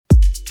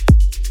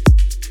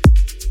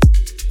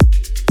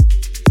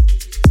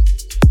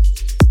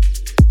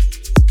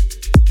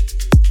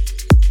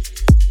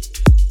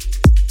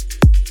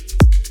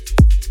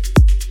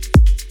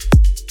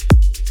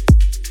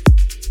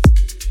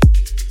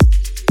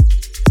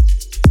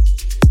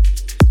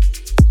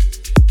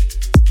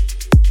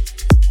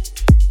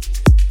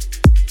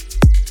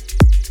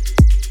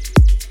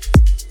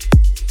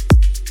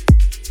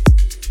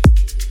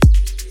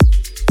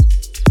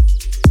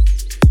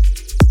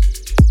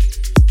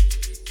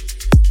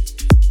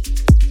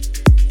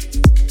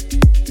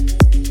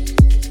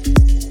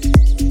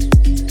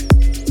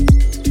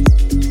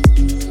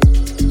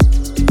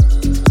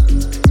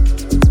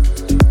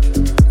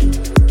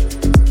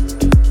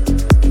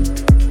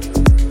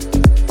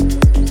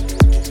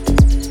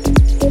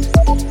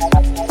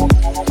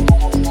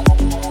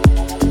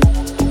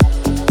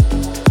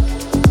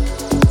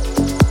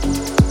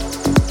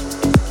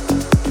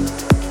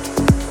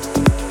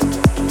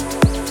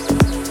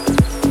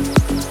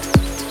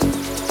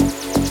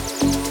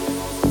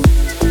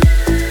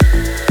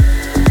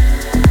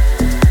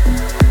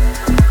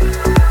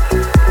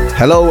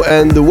Hello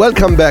and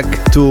welcome back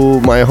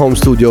to my home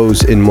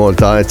studios in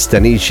Malta. It's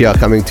Tanisha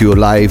coming to you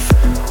live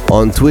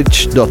on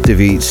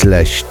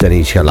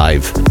twitch.tv/Tanisha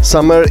Live.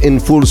 Summer in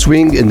full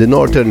swing in the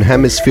northern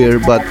hemisphere,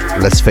 but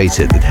let's face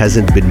it, it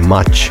hasn't been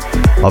much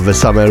of a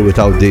summer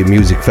without the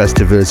music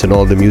festivals and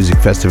all the music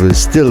festivals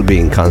still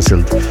being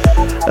cancelled.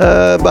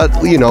 But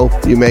you know,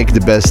 you make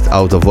the best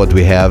out of what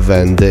we have,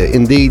 and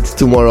indeed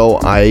tomorrow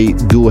I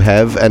do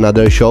have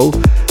another show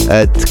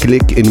at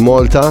Click in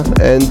Malta,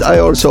 and I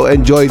also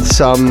enjoyed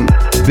some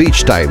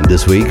beach time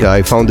this week.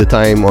 I found the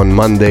time on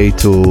Monday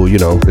to,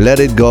 let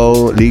it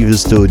go, leave the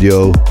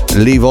studio,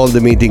 leave all the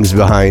meetings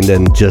behind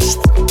and just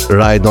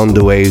ride on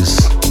the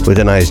waves with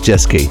a nice jet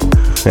ski.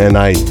 And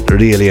I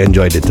really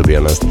enjoyed it, to be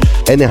honest.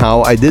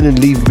 Anyhow, I didn't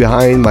leave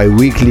behind my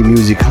weekly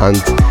music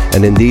hunt,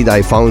 and indeed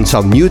I found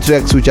some new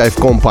tracks which I've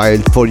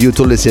compiled for you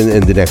to listen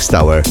in the next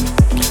hour.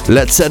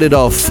 Let's set it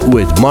off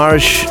with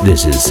Marsh.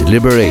 This is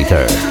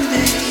Liberator.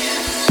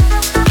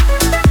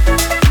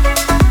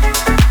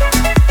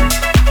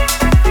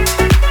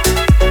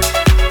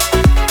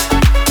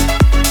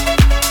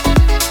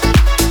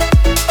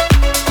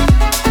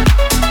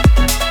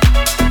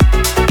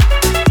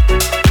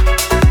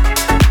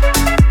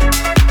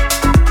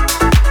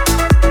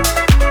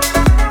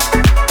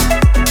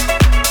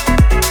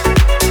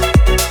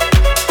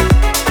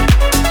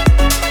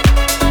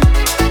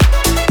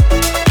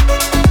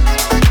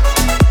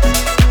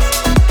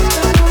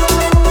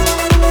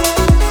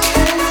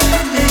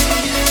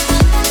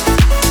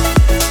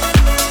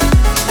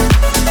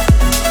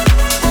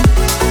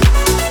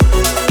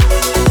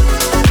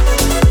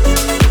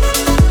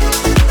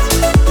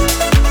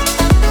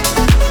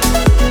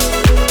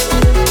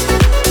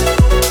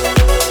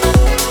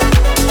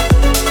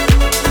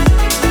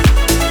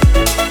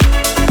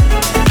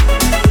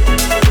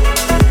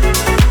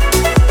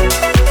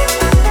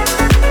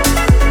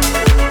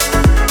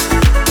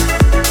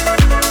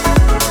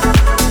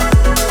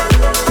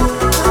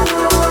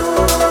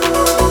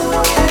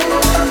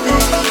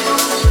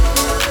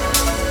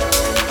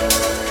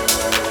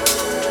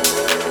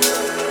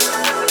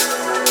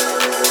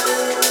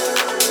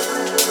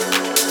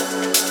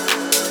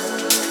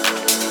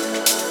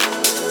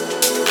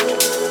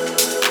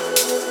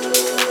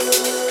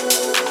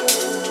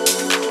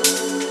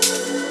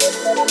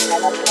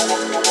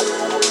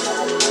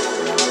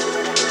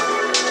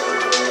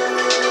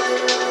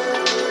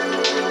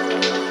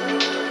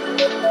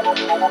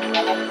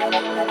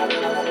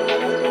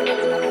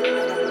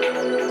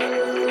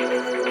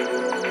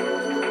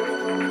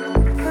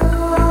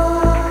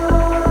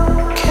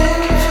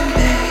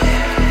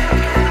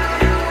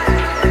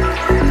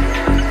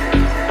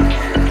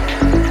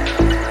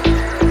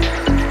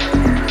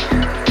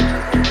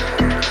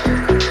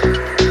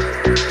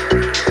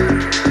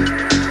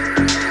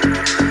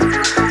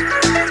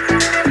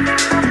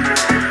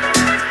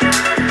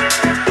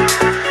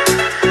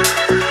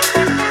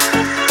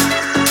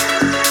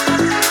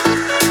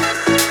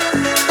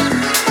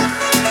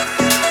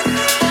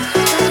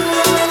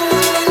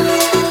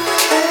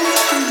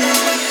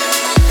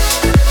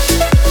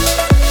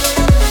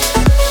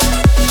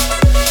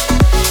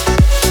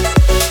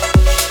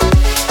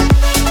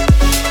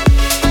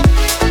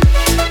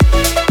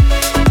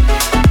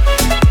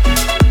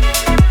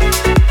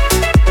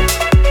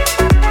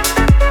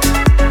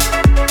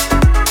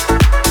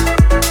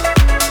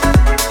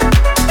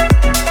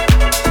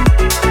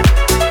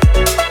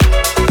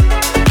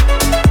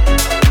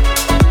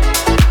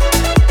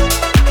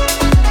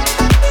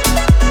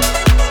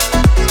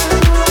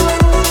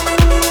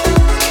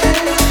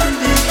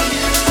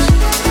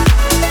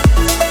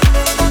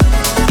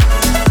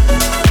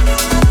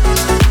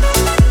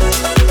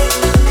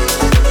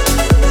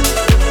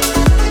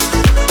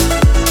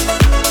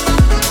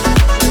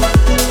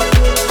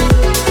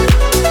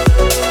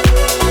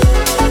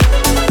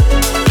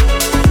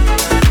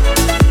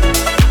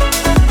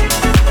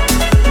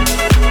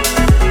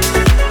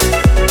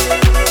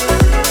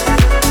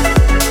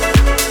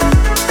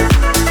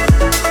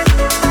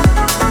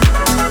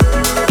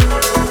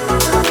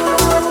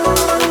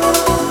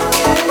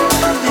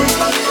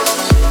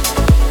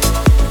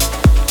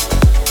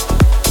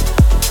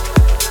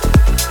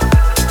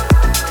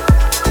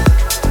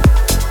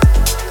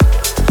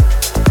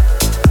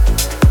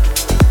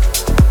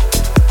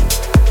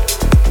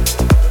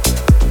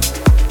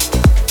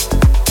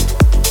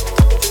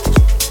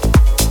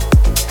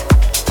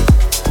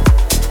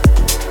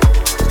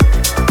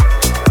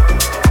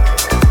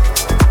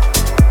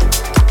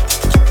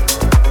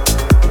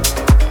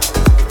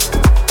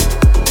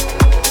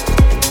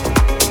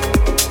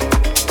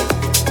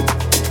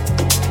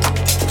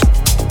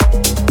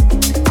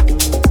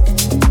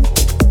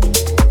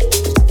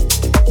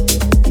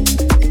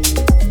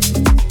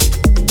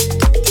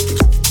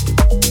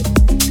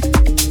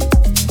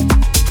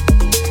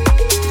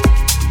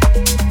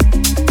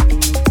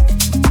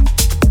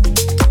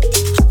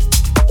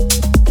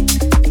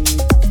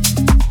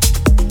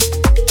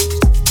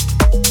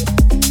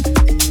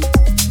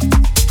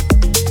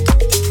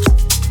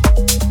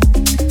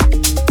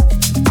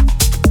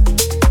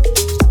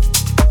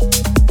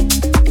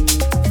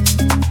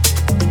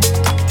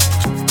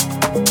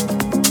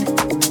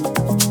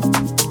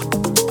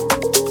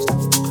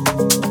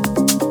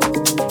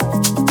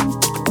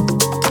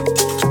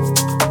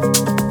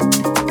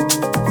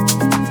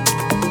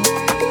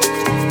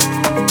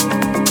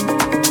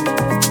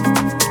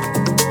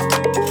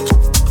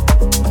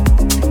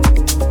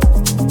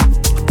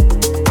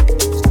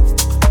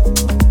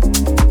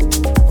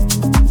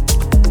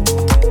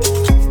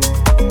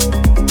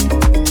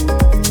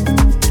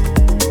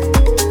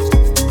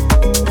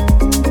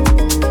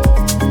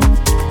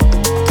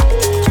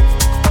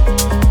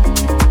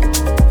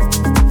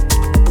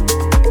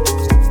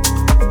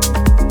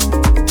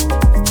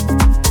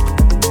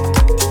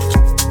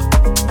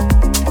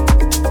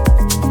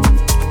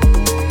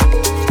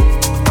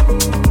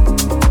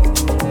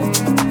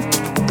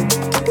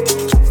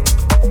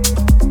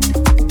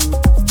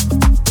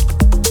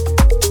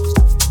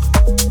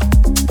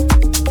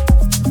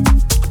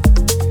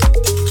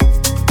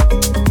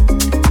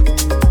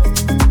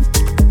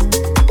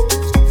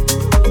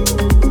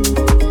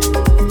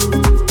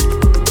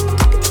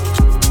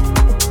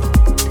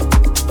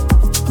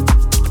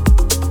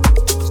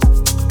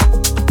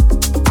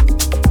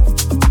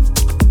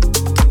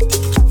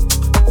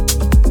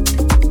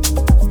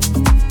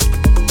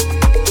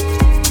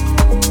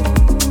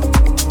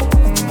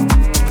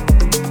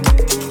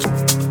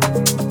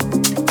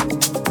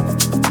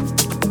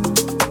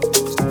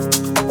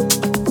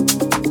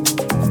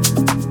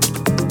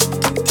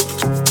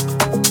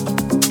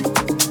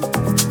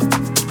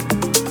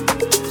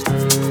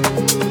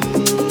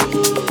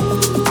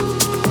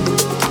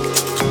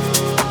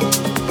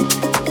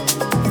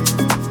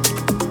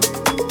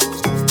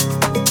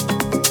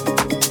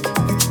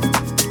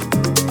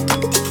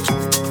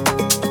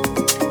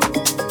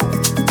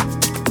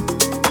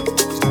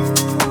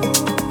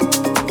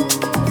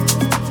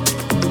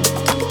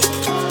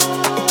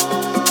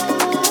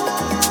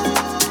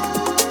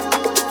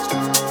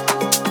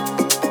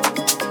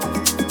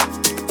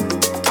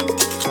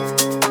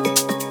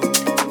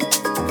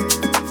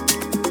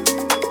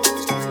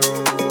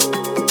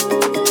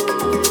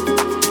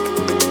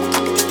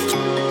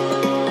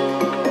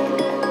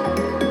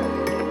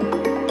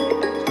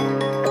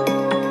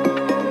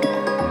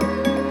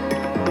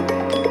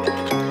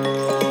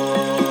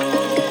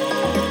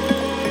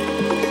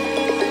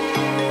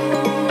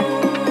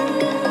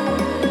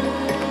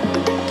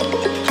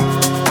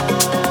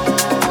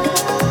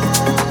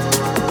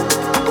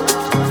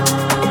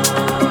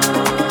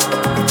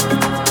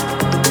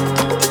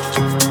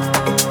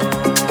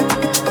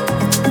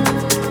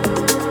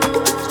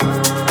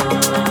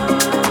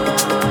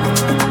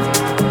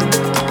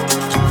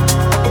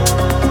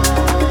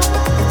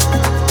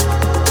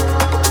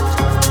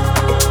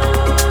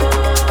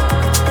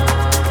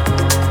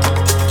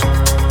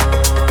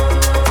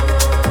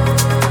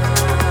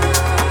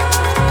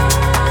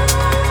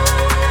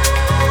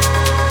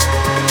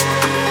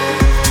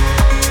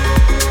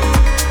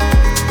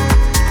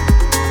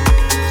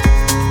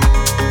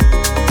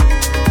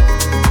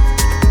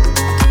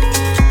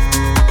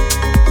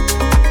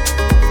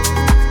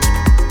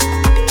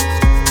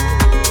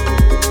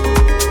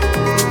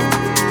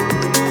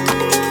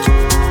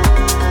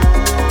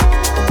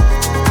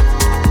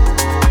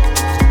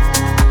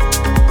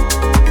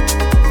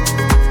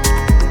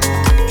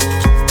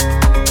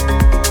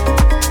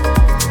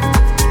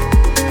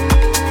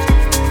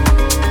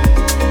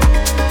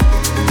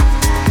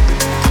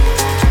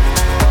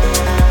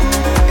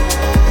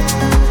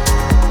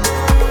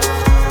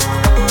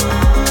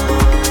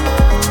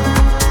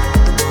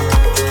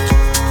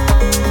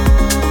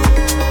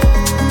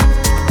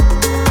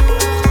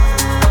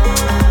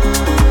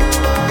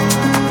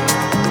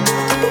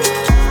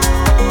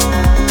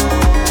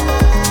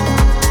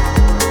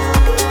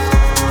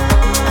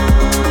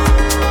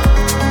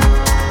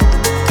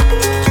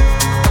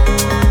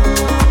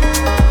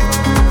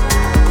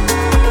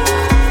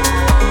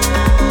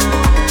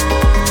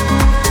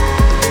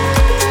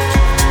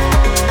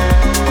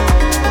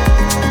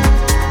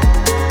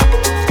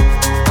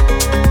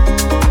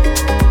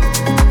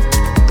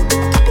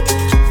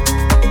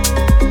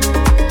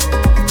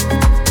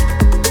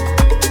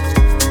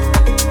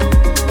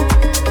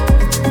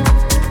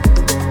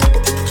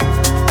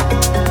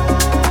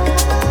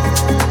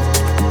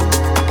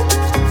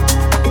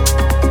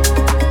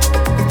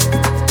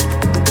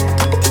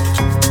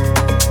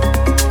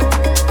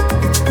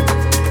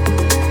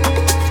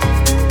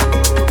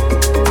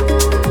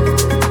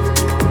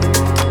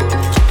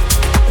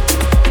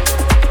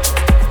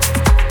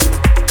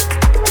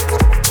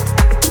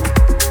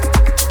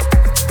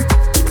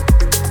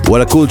 What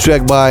a cool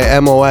track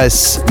by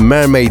MOS,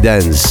 Mermaid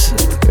Dance.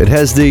 It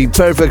has the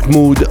perfect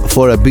mood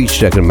for a beach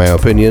track in my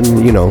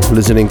opinion. You know,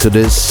 listening to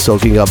this,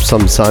 soaking up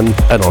some sun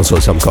and also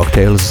some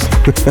cocktails.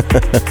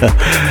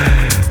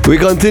 We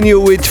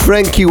continue with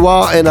Frankie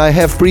Wah, and I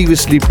have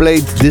previously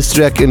played this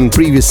track in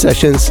previous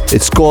sessions.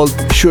 It's called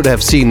Should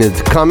Have Seen It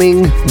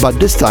Coming, but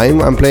this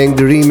time I'm playing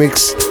the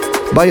remix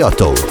by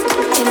Otto.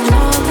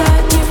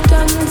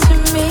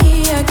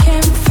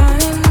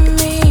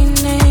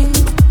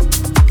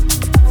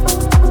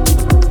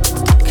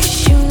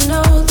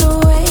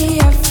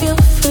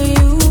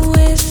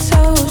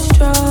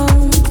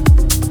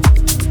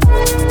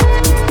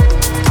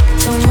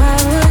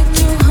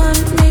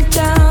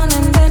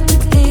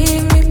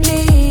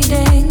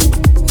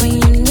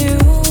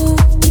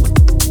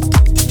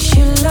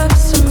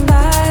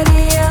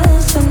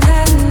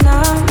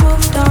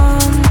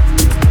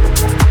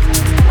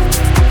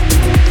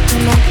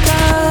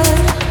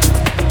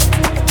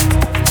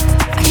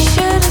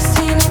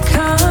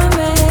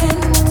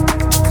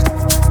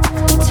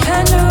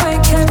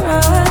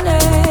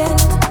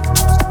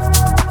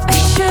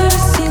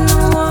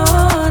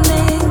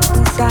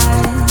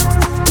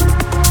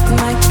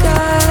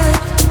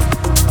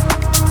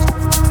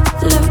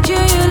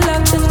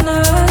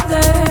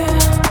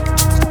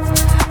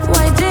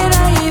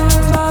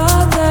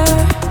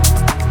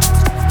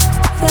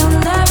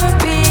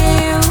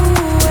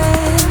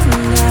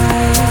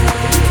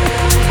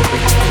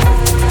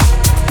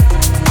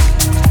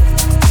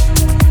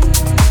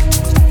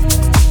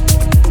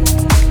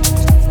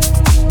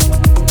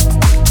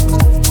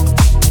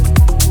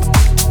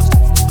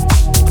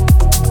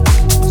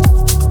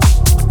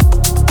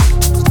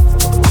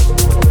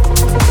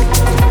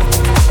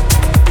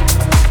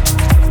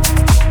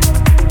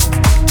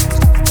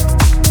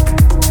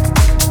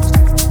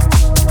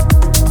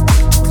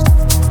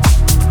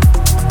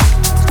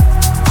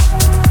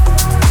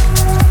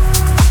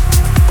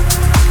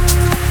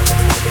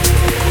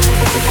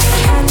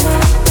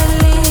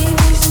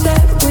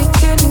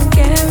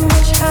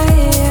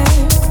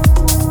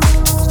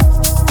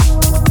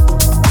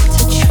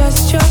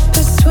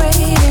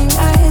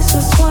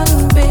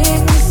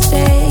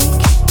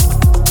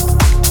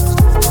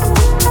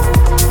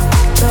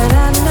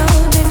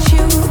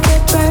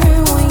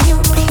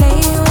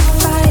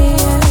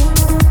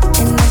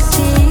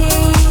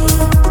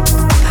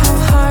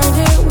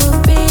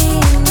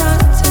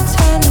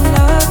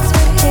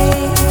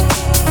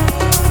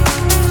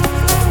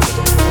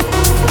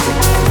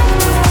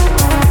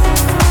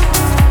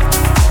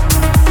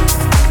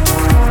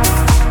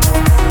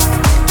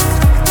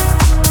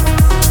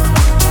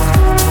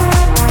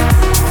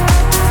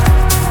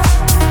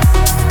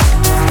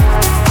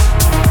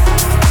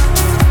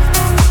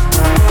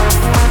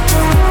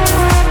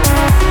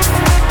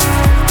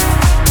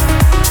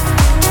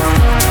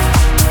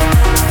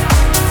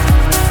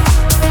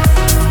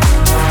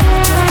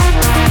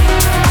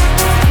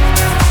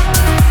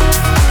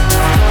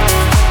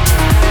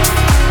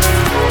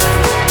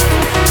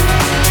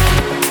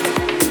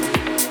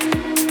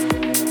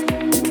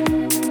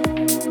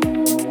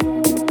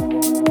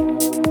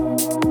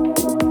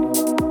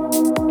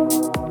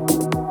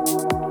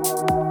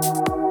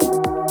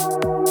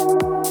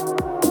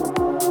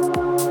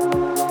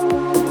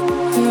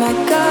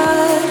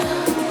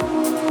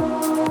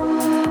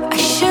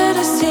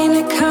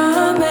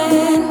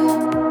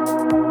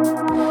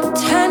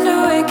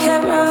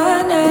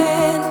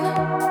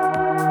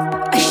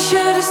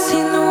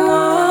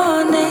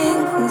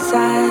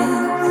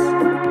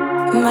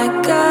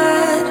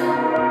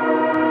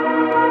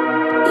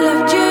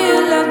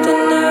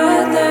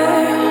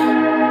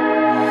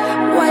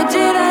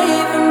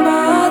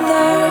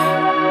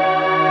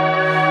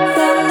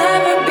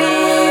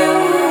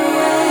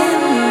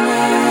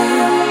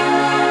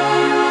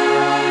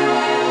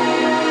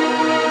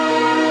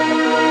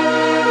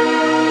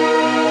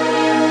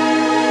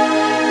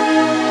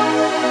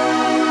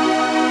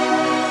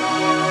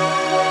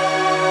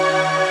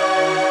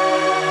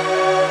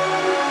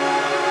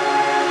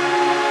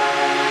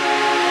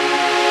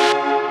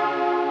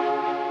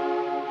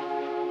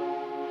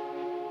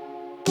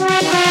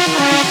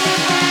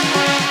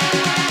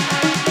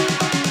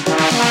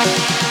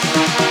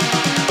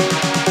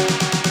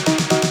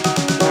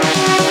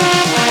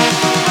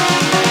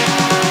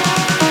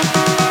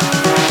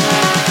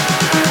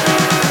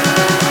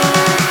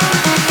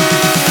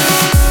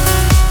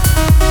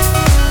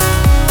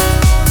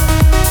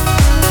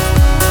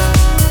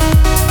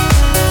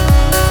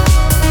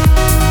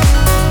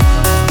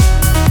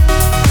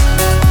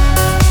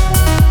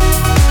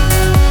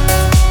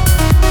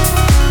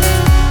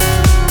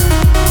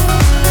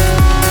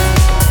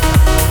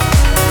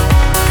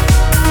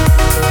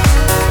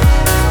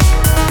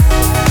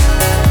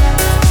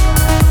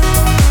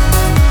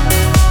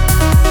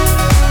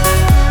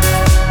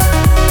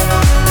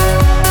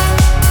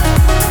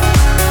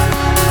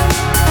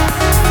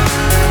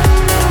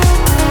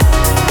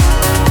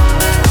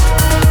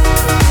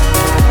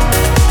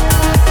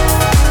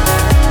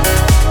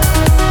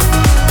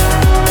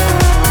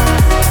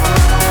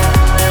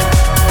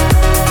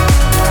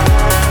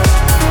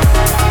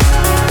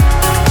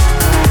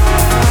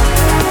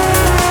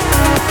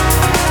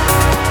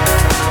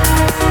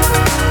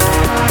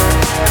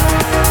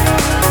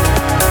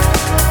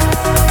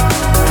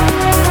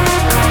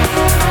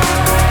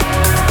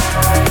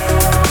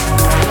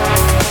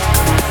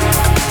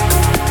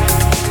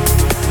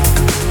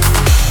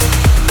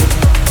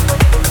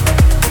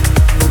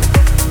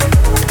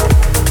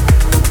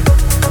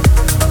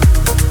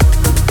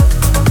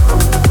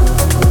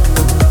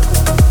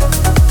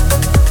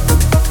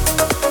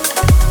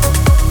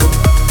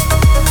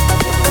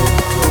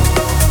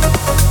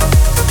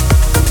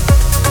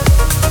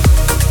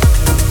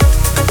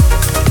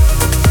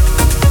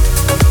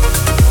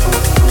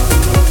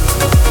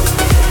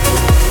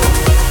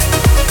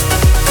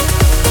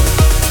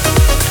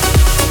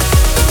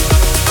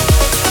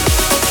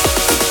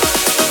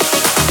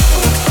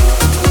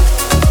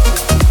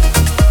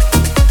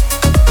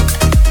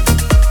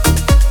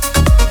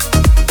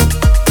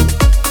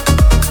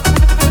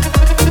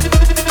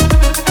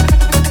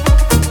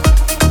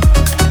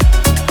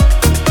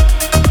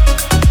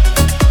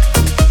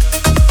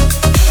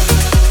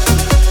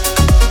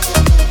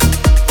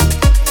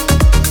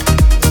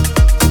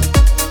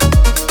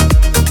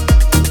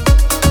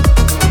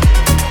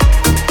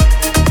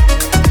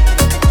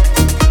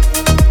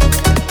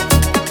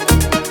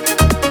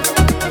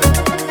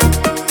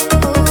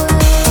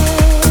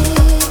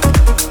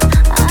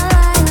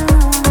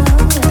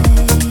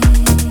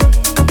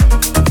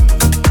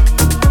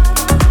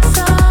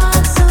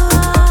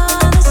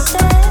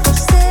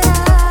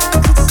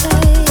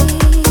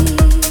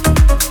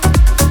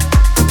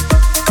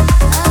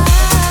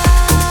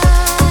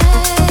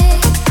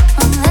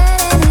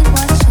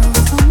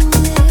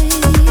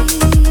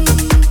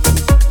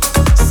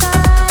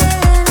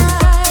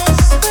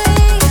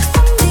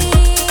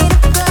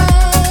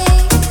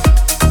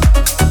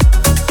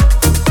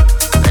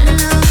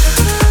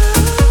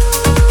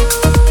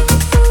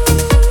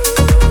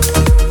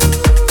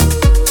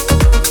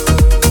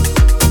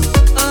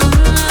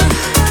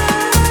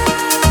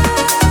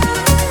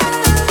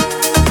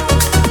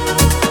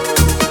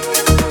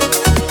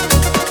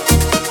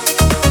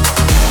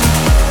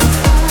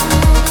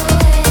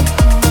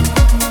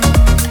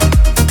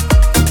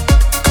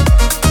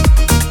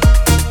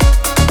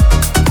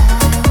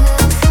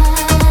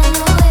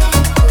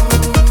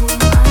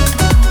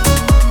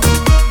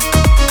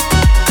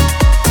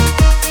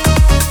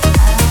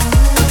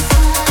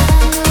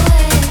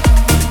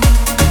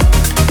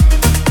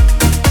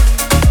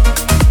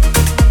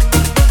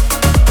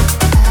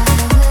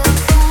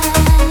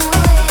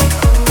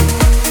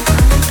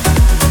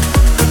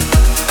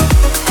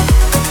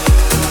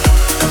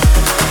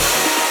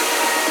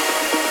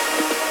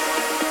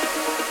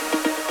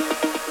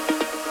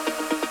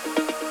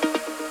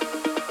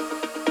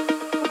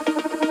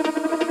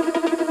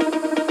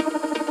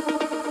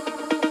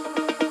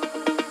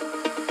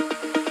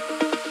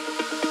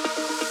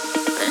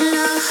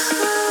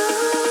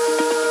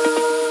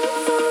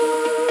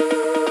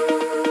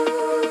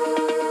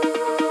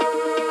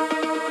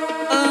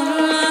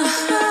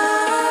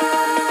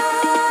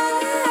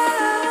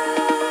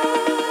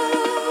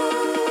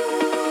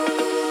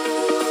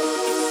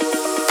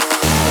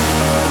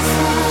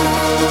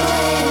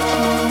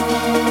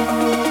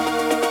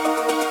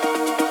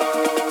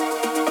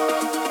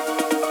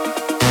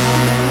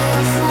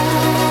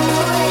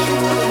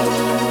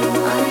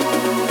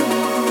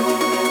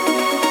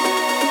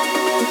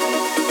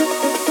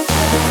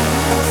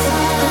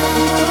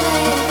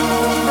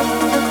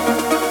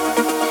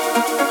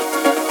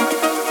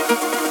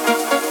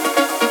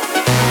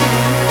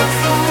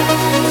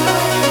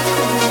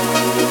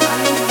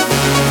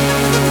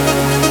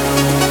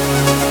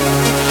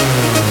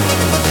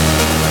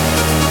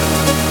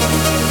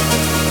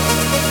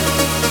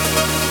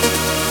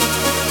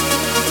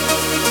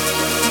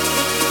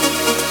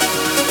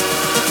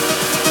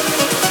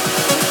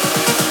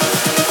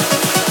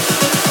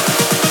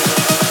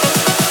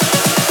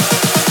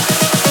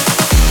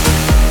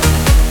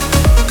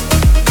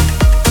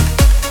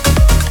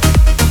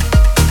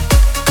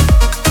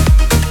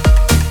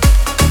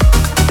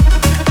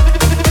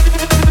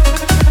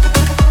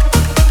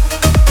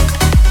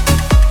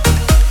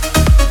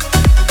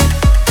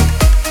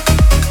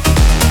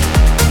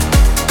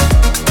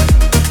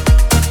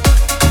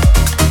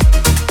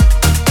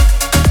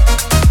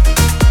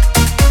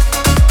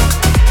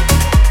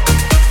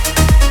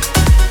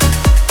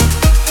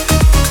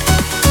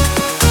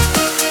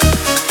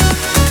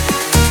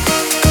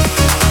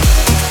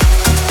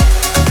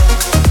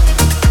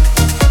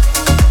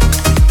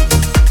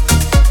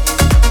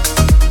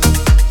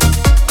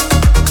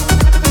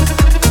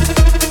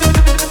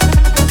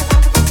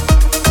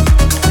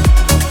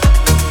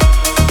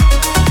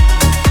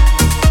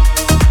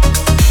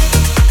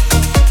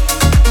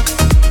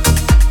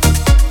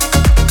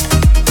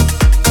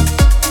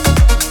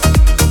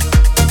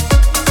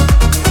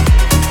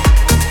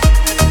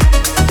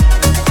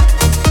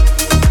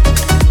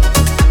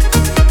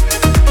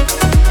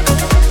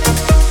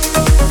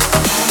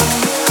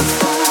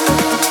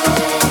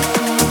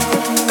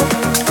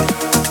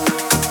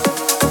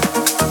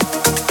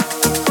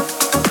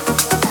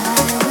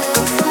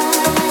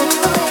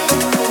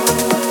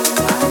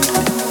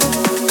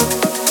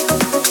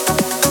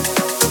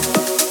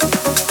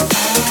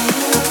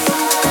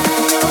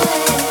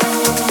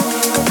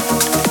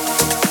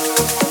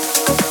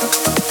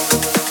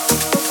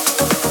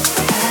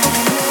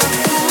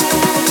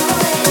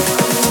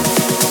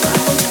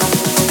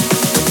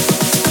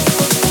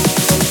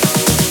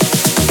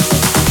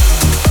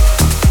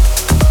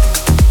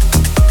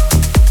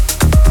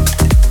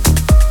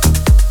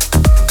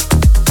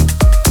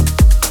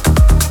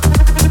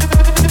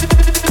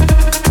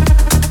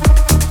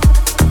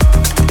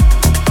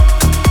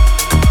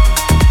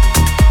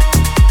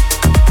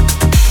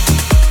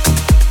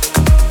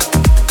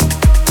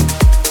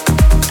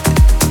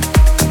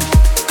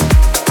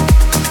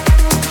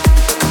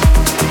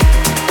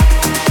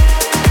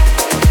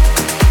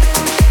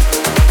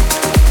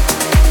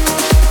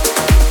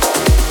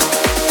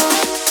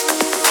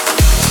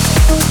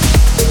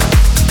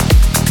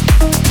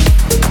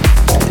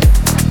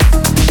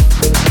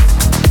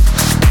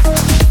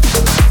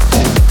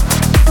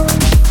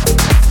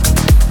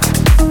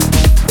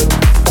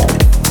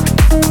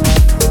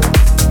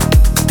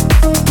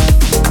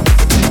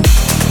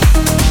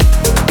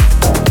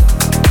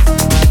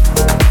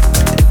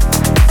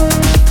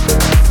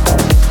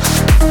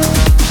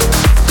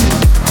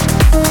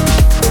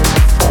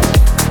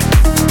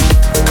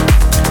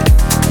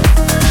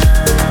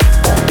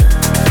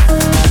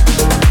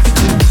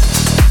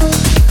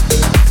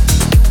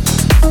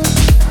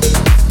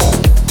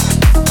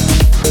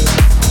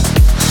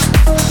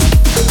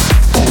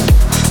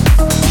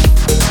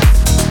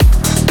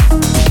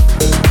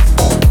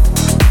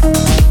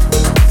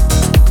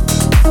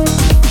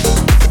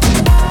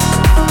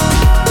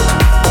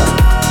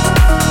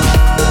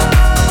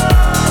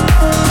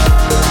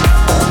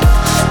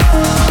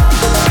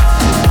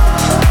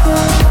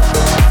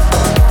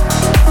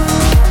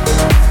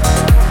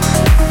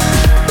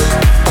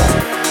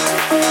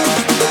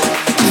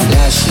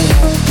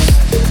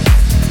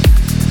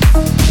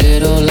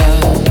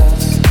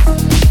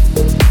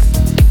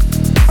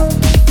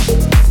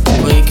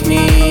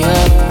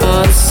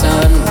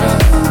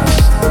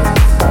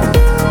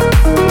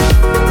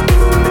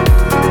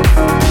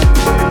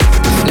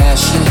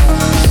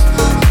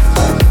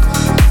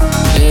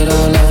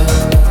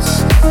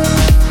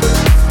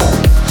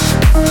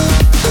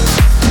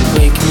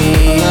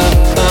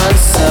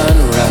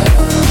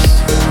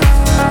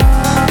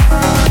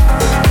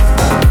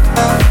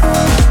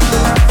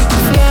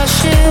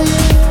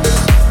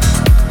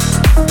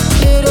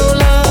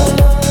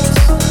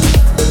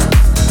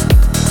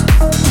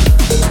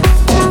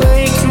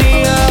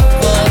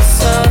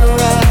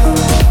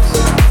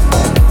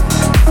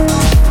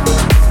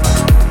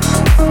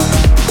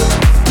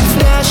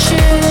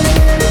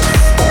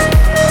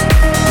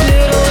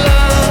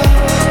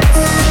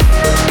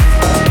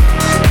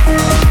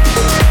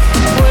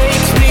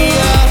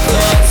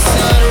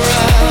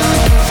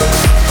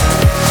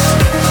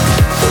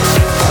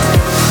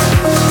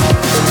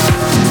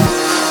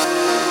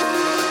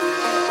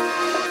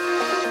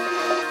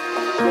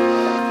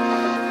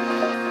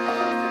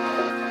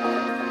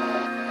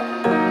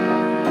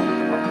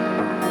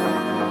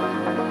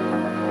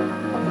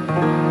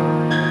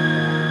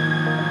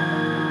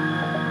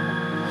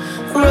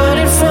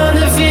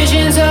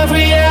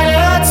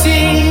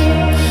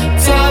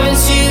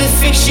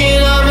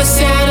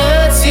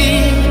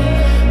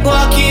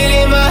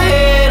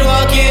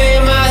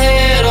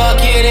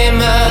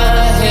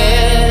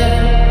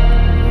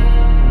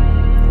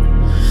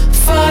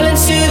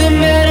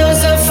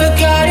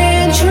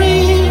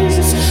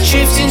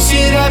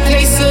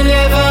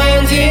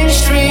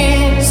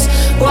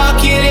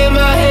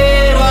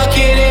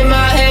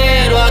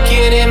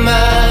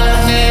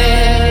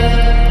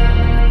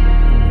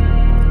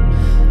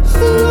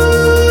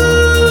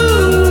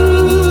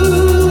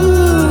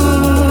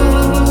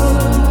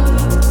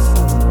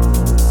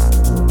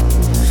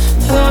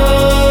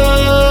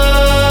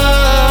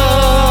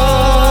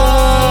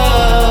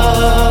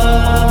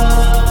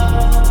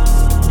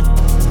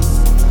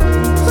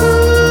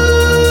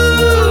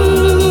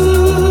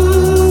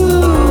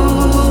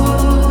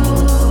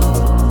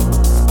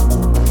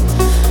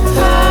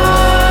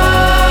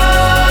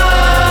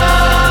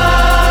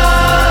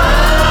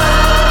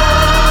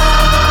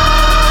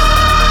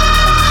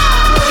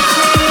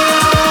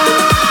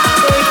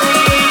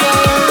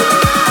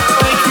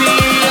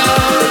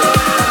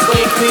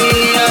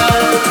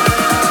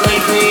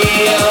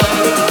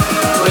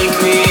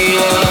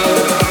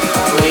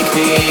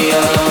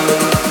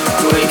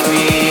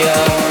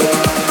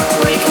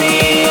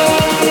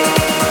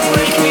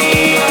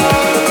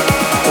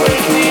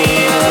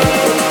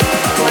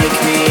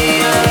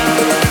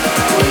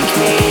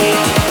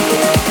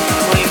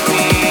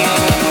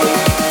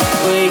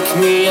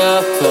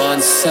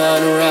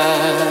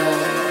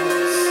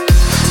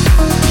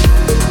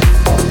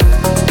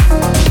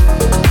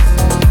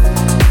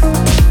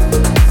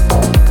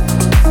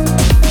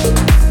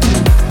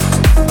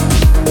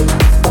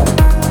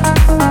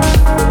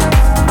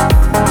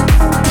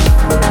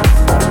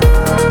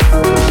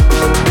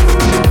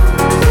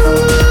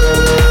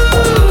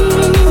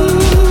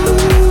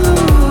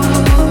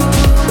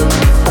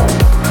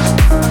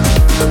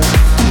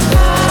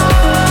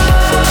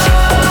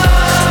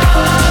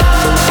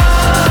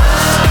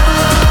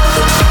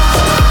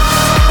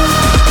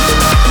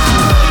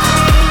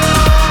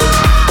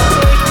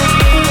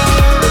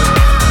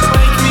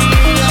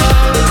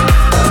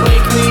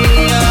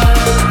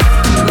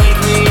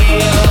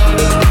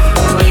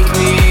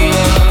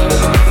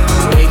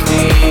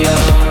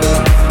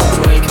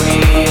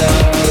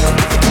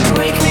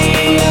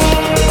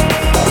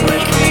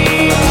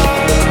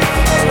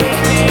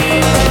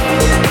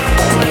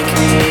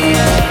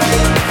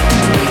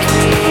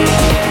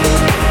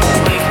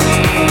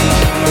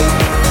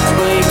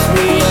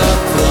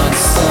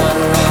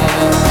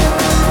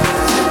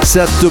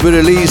 set to be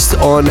released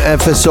on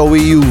FSOE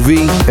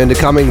UV in the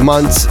coming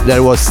months.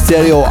 There was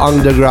Stereo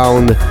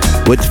Underground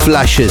with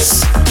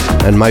Flashes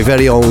and my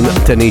very own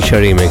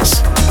Tanisha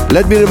remix.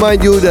 Let me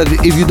remind you that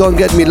if you don't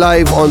get me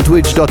live on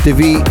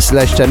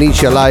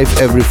twitch.tv/Tanisha Live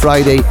every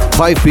Friday,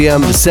 5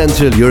 p.m.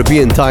 Central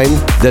European Time,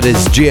 that is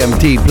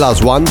GMT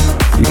 +1,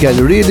 you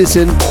can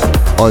re-listen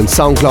on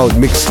SoundCloud,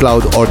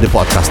 Mixcloud or the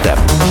podcast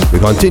app. We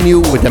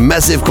continue with a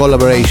massive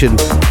collaboration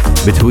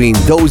between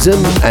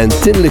Dozem and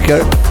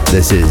Tinlicker.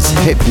 This is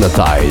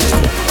Hypnotized.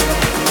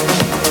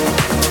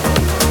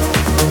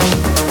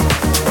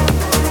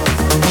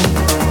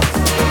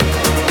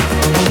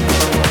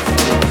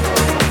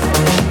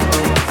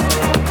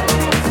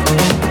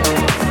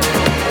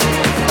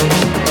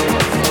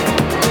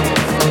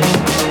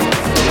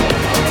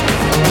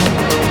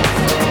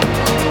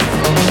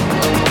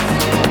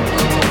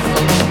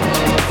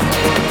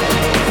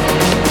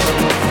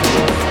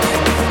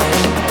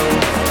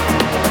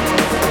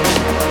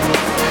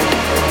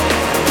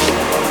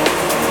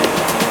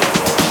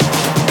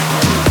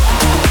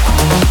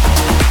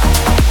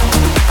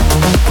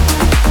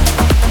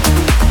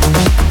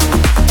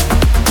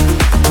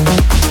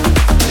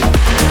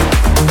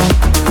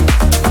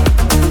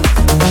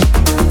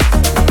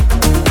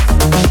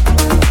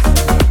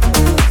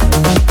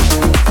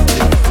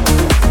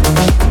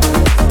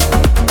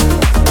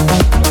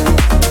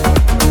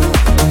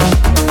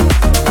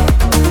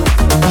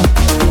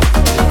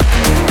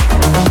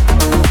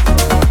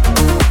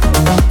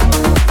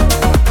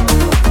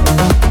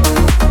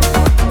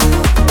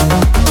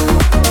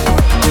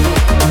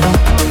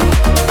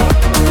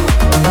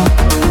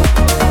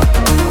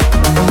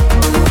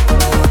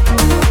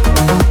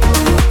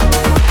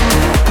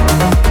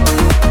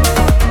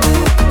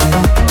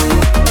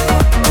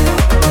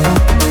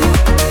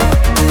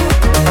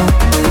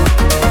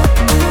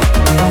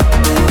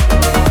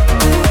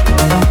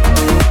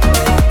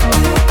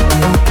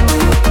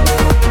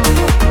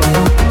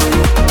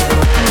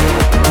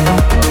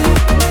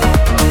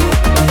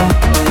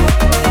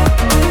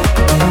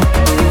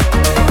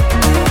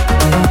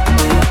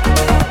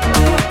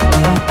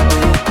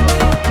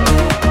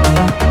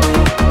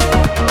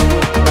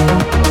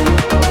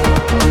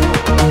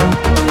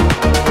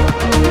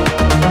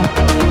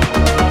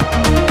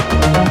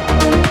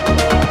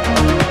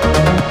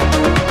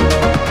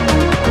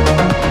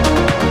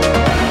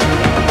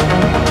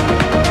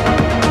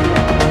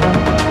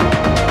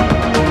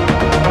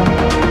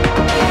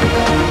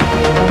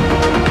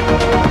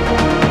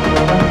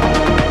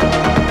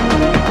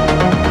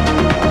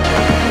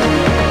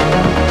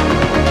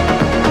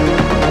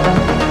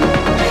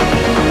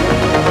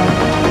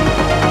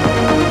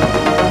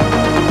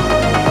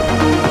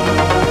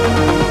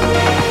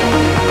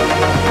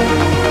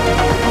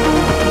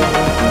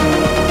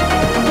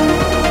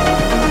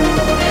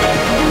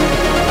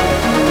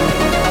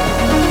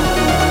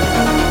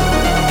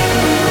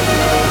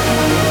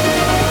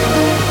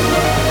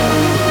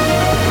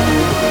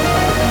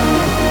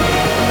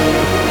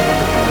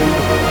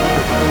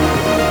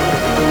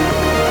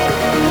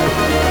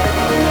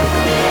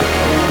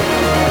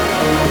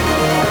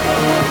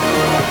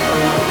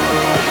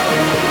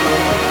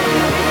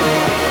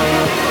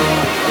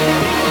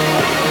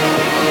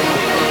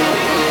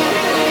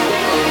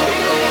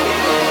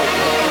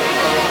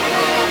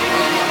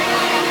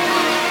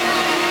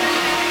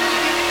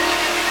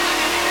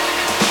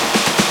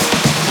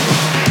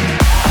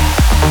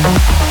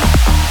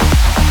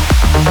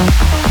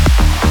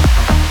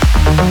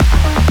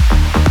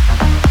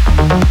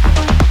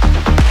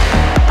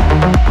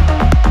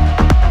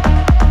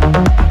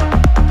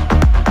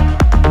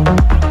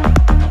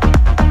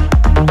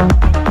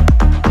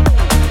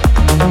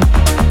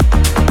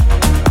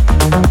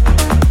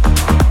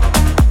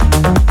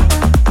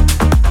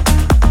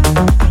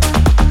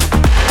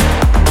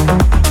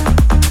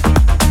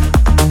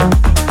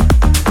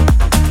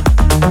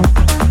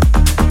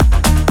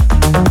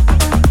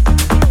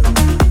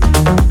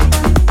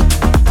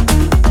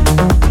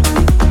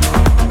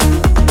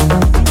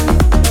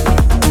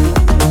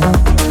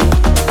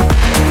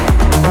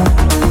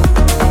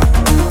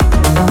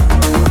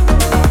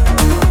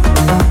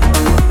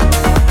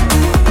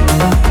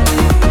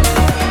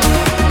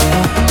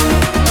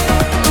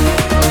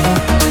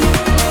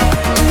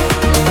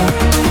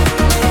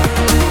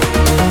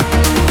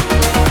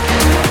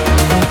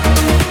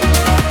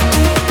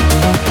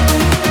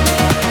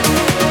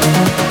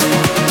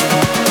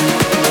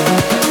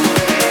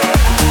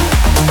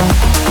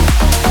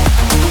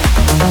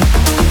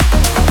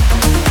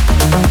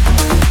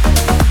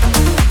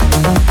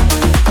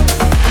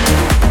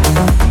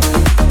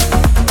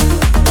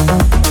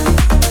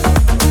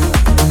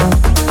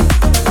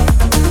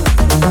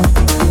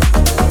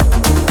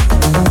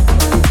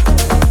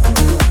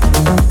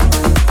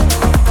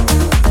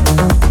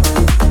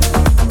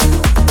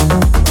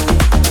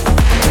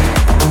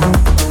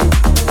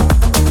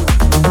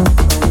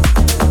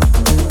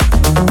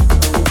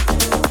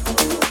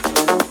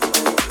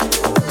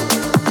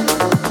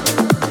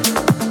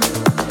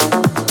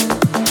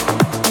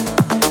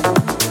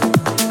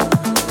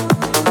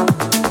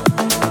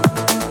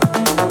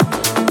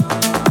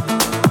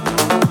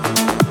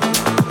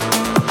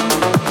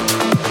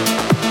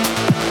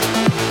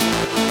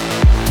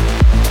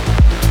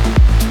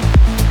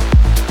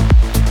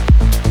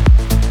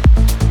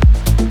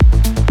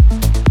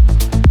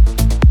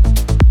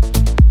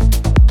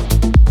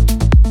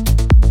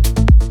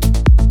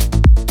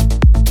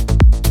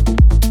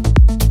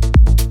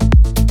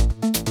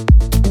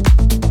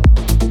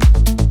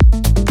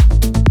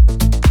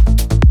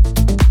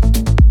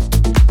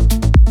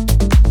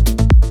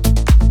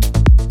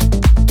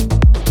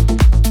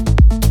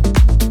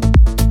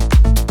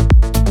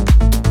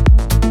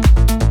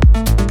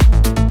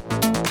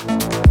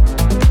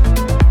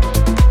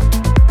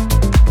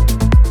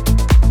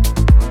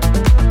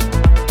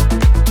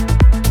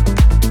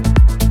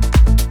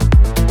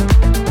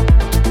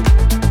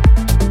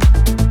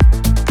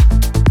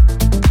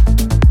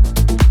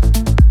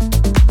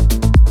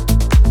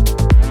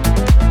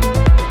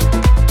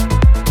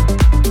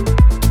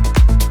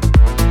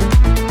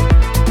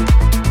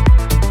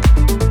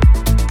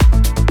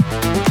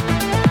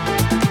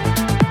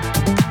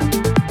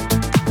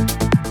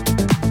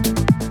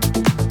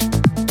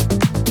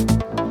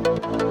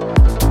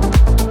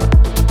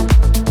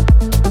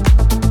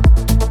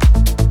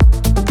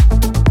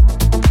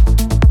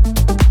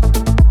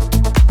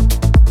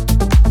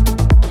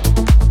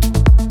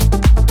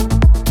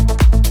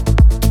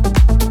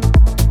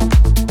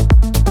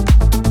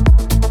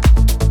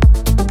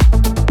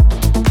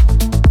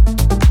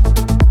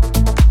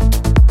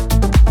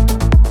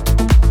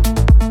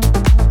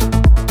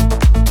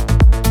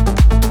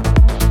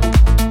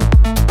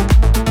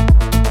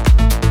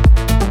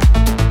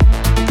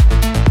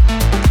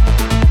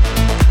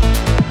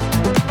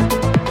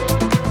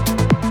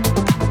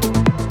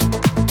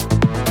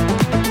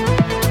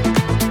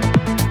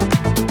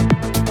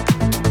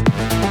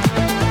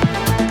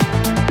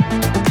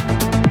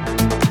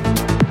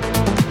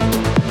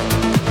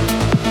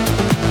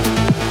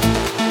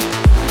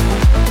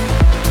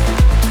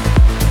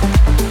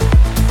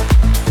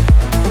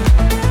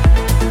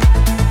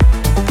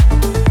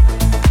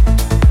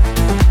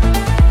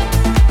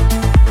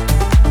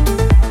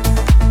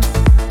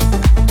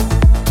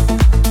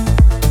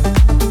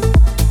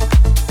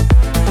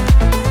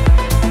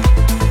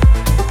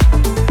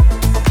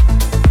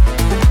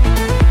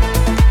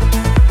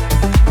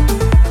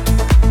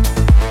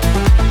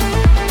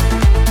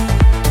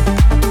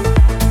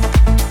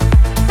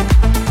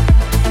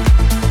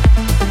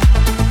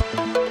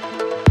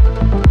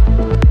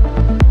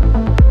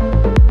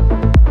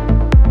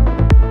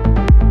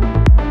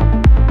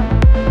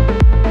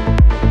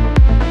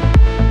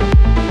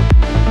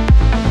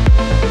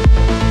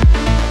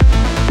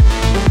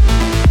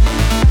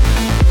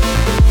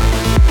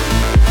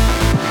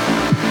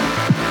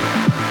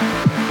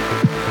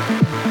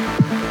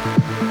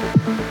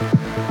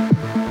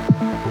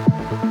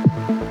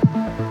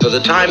 For the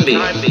time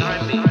being,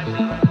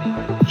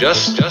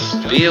 just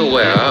be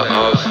aware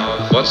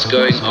of what's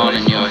going on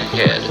in your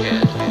head.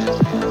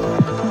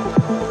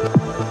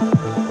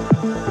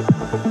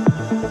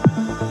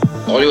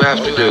 All you have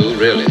to do,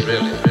 really,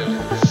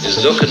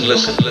 is look and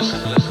listen.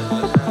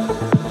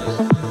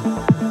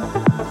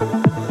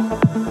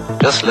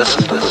 Just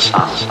listen to the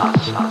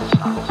sound.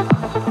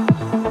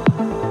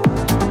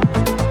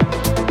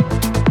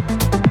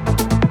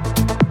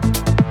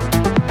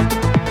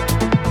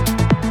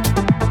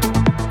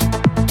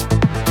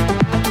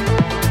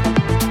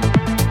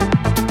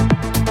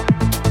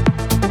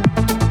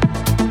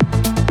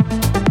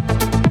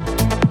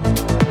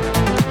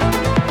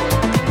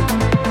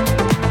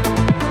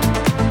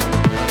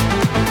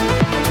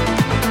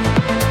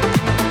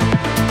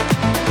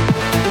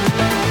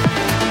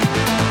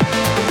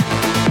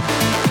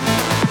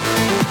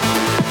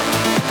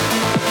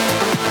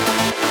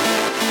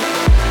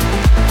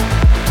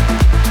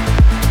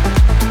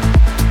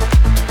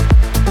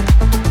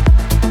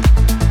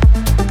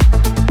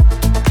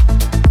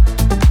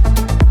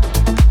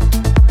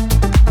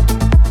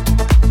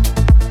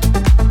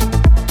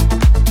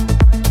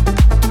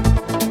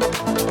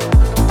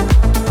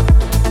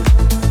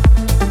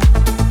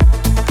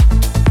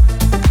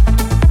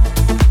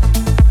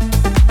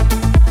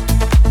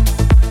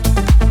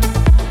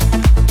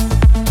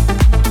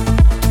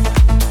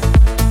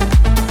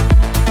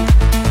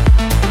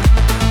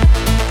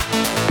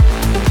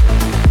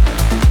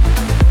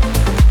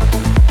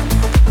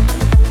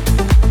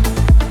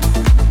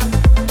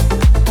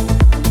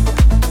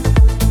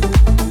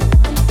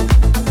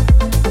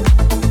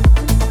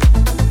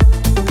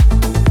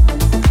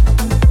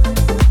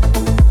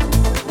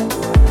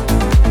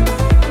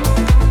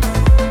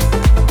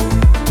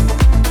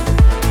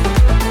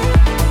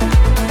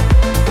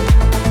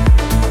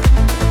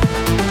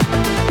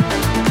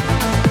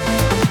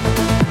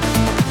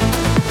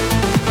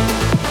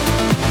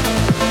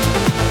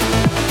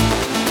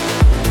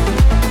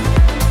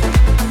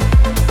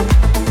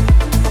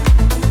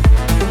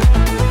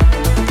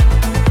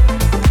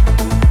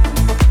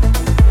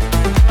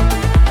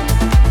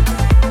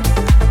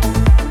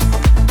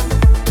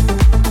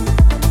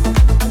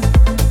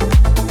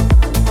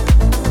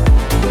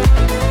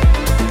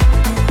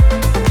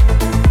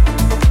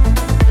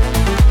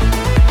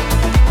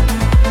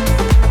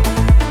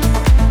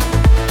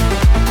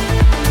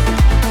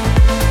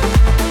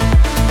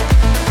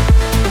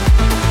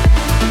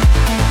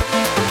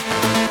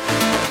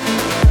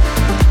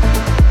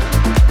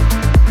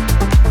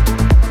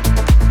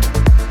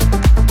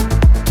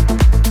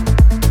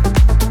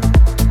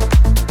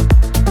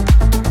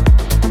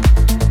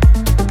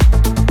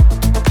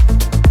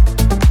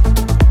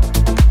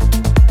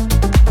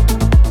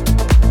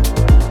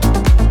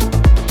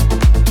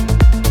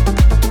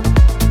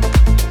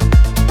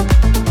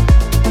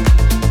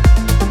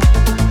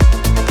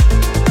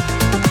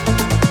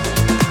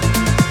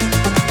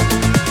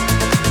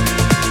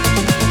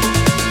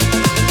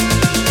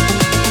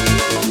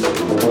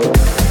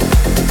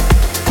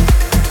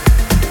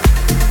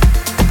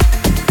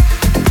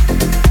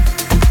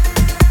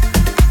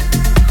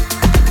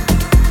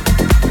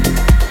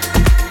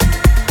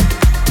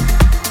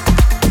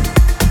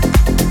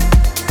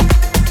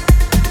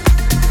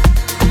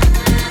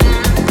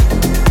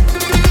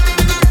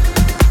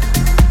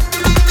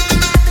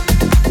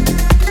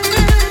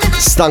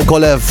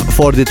 Stankolev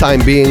for the time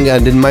being,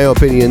 and in my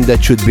opinion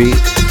that should be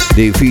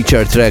the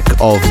feature track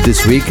of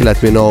this week.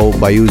 Let me know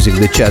by using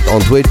the chat on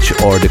Twitch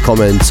or the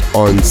comments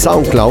on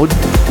SoundCloud.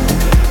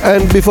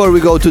 And before we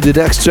go to the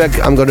next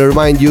track, I'm gonna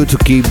remind you to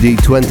keep the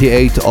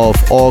 28th of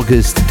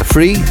August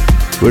free.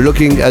 We're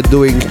looking at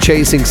doing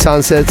Chasing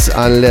Sunsets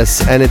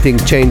unless anything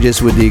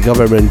changes with the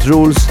government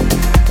rules.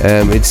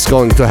 It's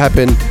going to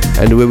happen,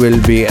 and we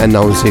will be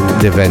announcing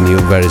the venue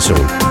very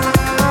soon.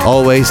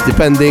 Always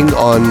depending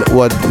on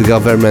what the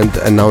government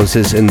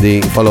announces in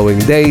the following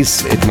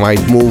days. It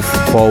might move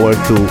forward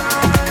to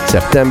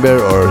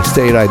September or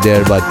stay right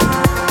there, but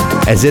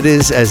as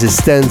it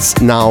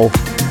stands now,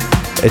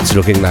 it's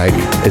looking like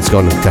it's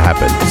going to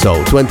happen.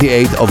 So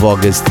 28th of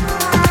August,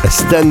 a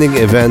standing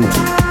event,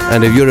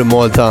 and if you're in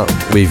Malta,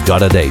 we've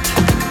got a date.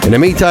 In the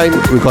meantime,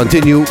 we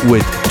continue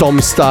with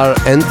Tom Starr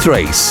and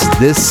Trace.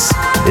 This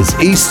is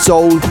East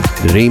Soul,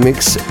 the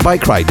remix by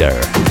Kryder.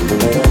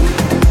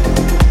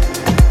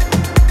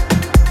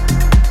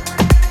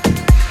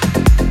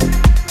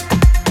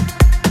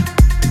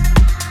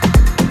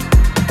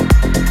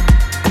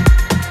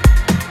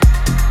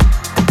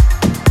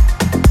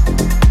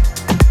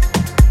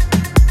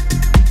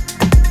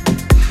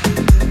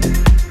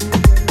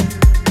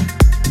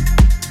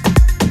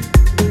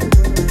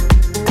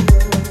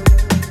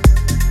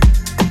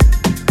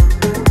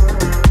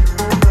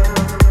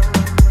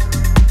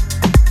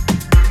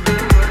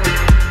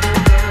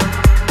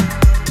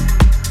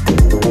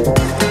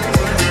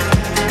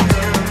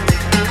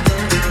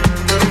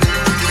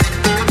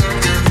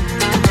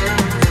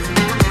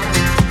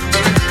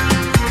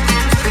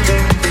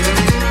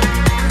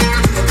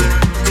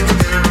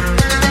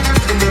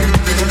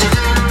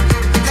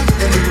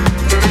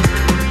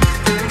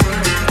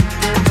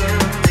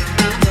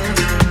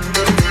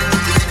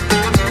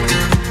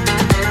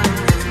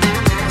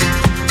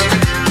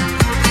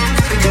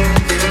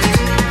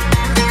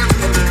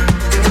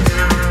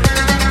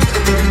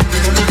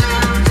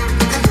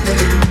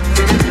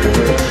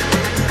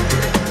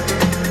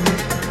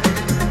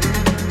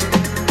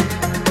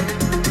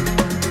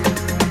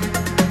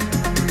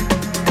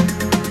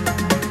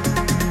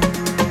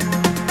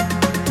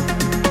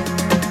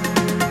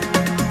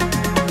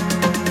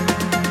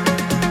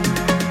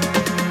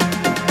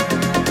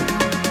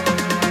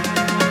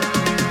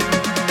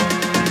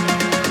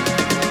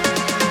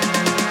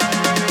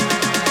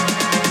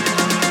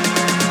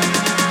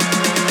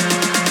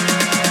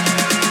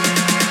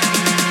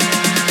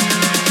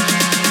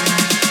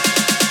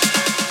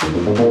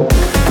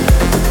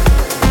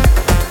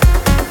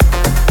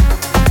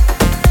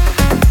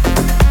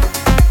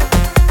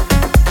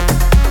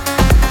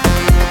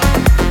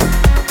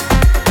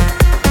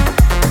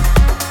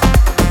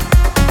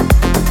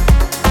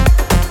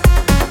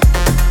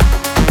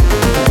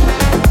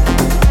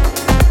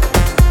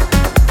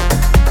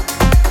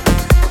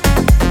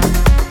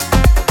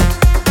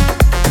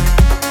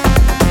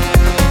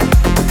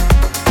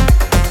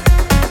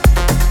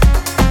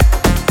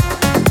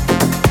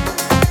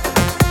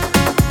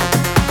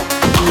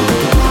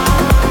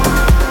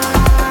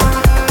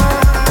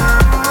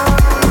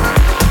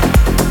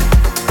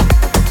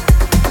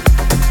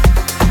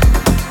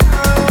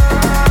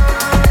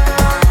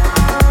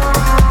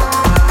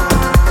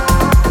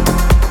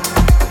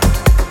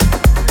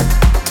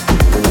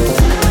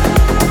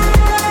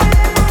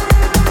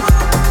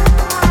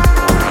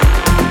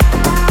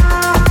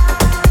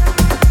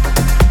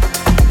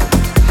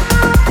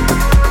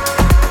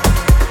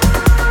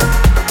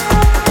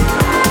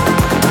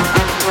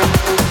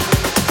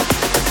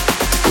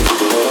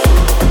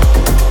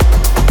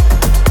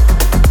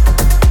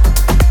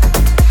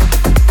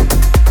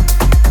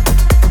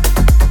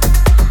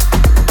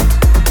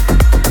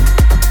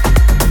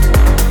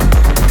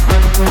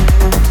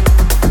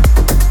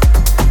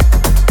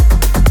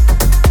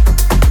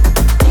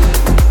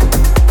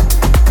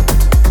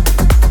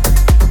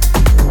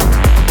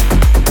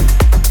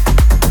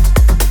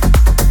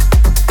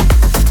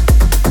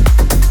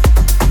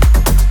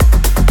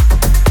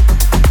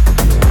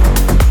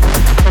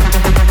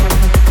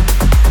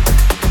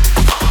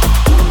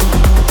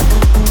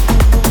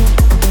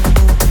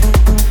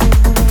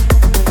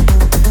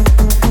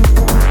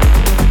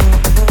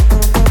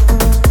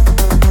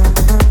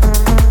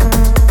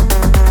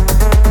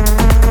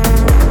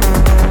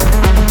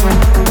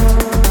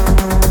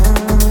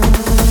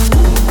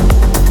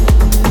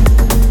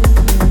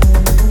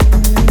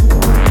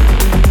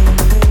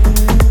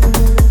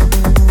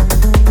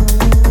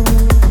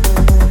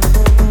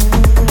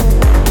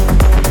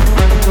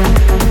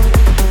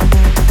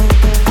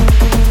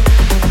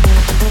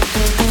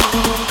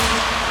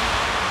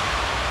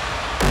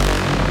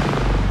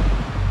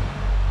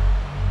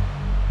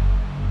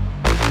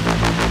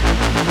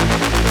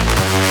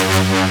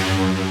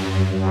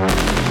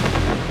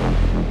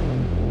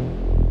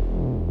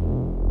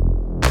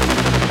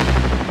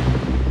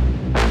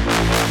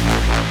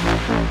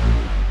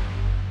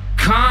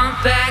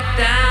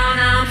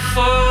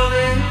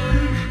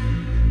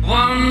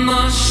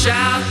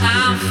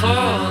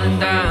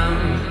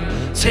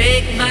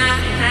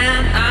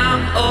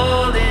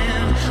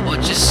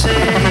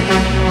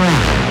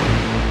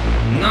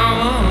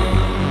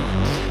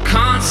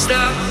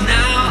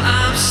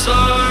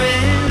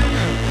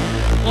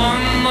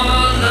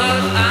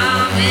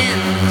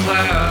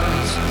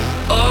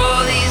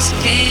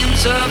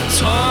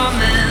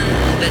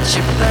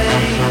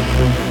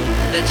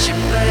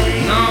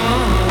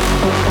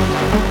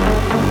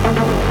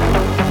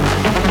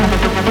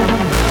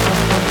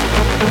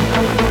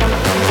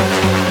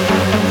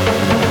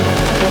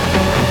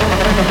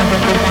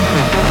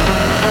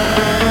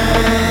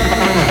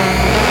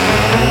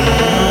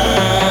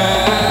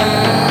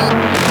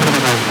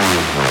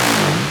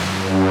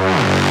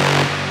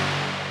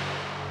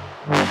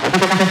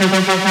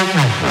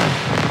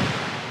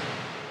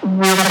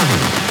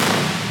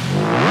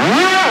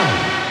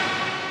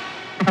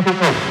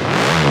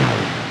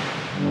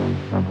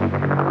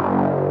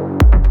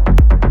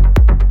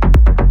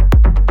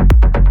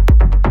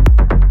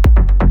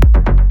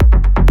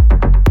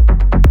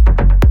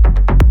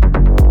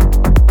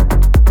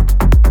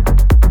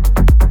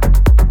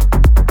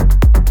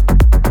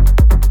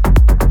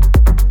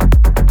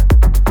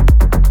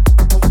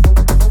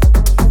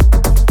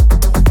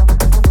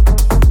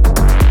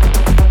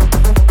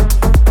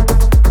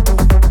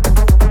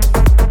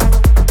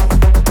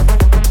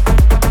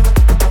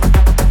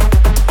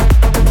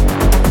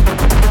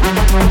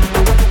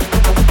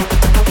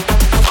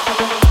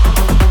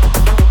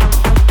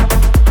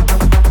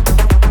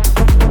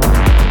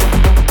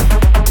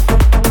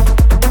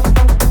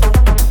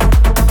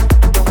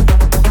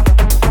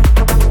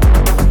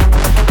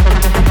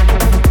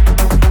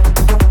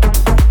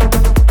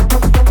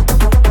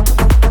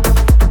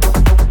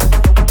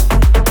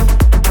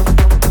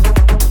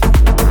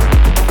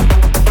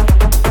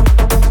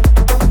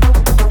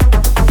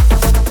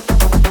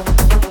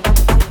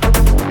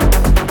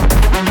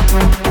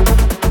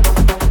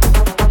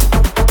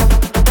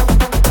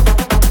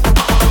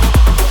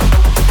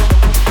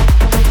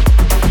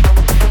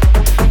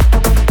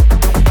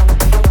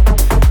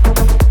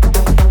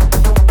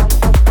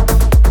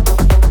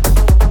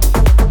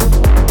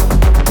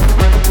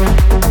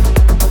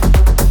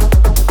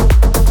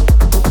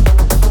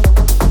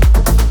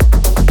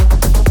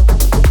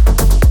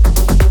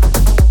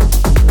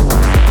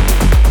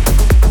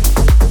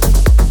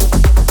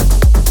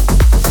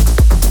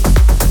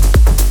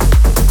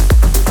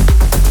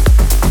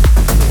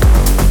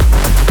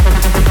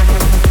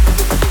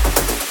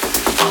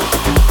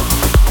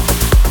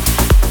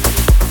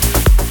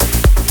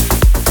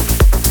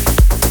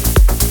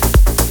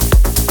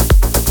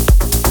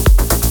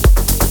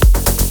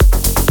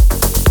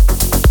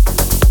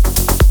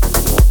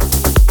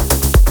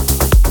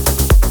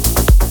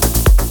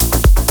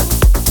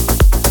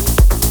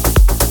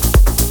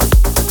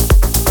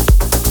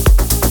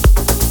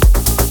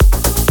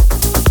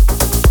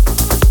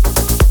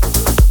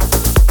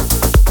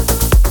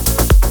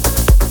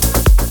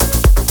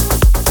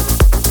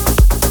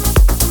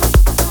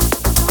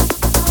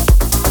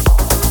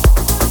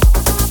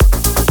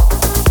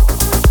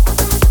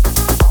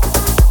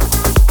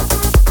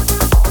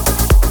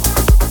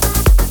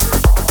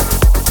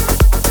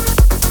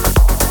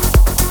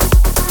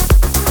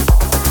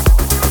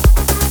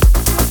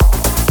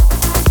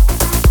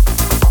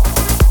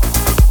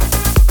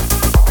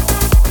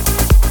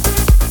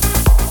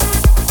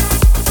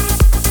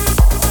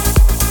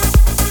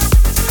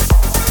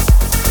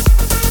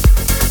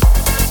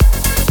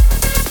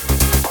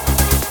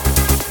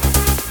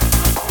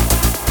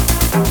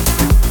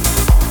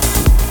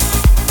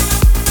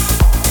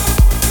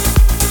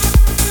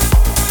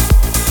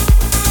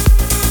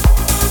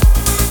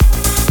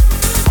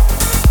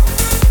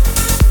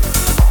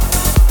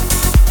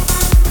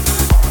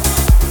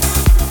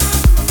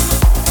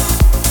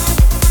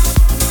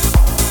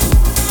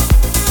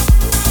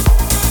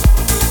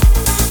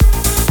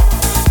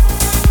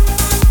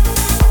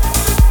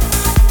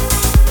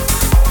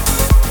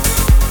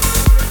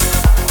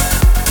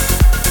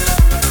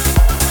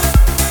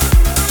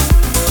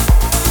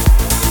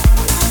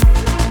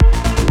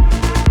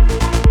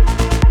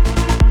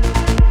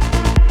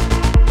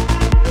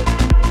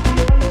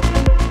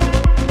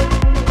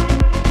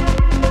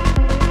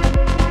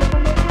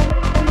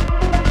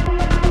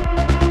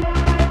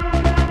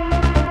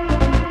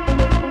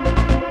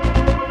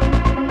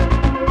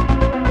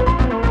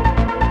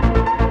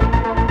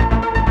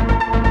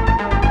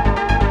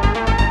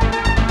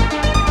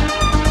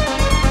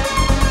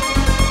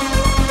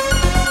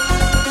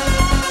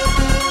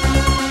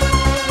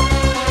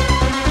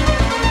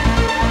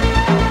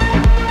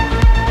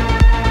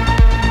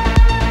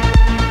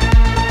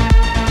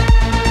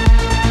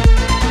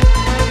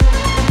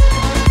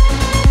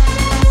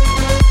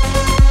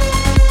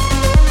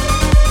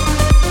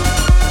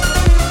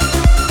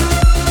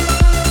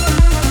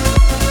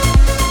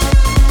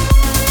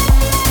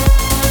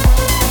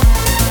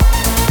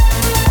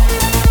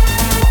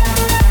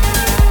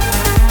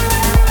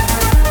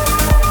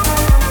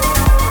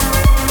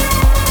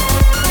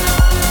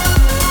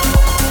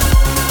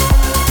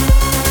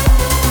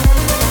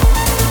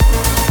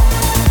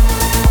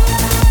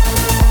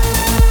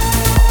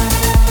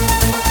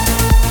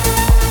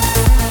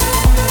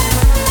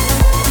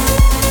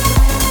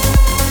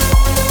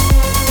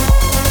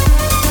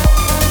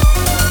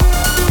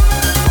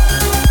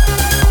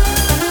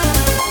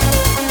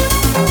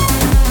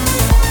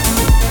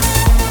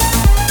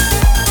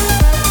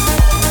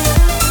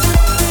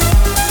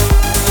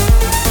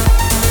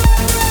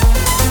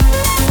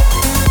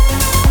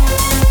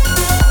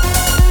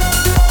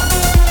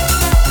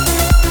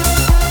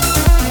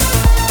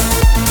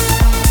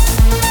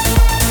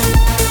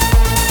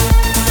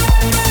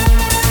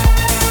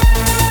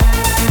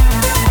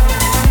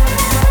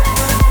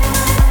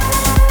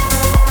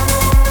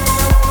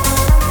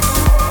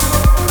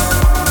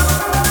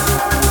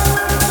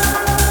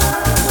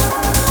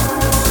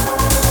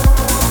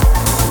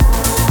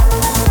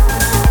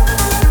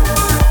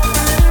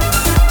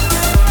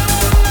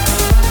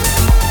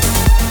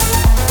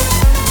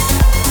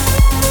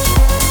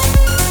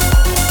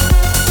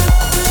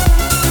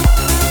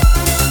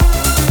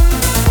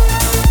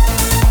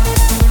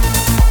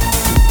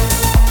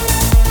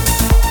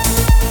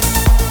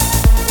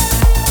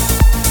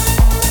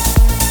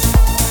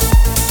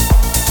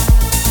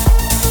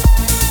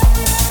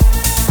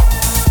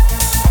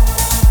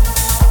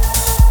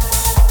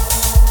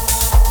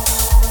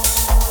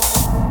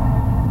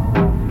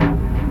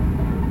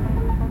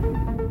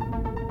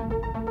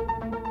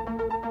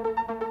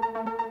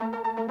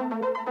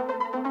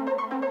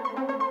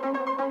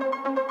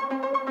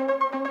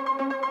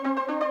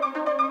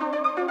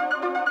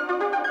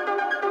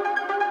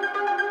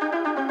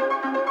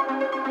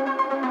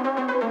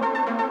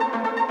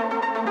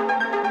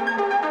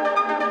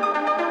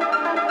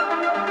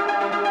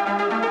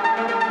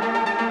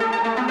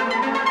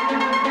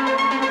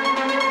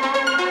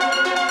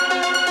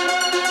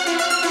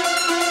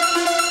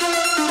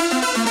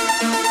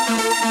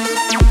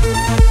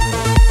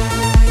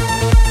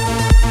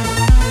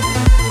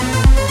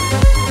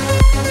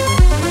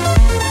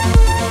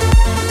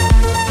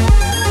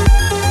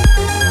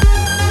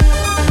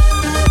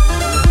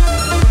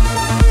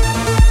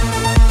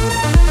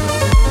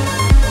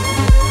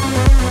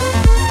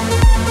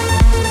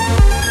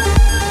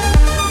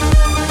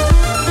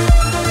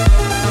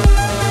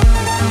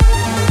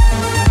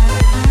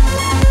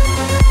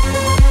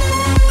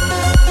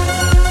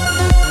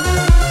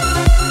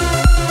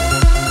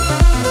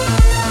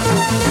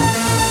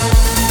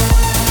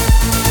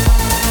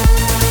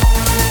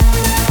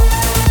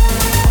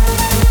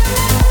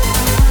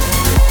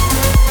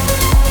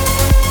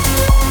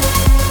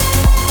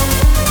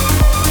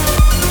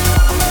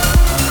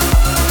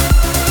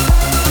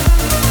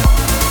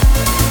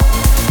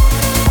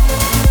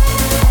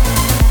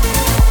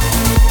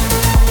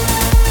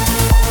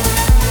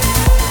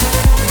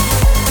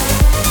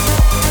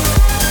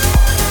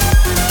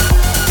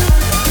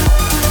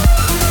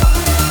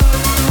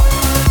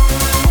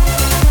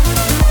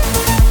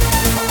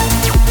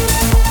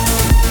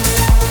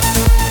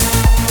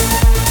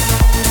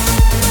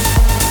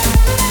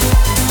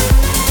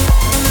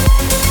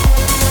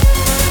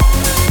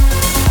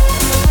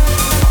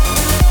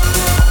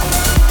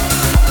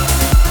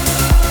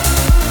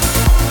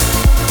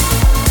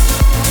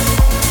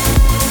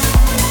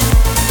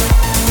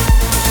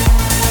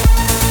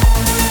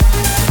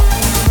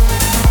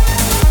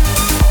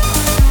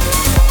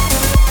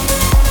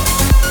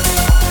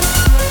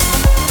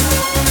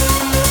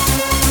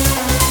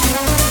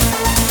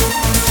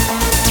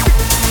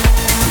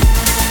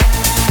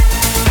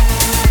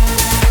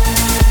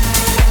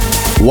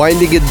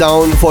 Winding it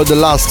down for the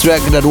last track,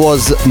 that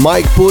was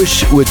Mike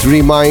Push with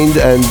Remind,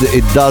 and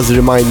it does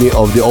remind me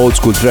of the old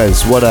school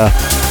trance. What a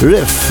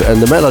riff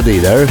and the melody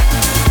there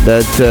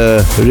that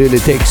really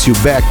takes you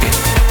back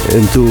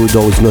into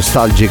those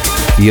nostalgic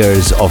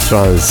years of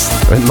trance.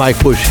 And Mike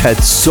Push had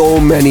so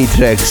many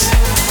tracks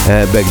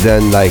back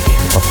then, like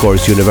of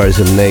course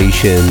Universal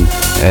Nation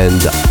and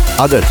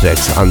other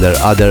tracks under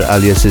other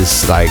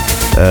aliases like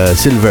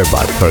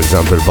Silverbutt, for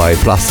example, by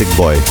Plastic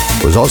Boy,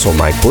 was also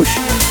Mike Push.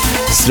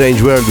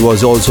 Strange World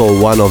was also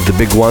one of the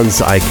big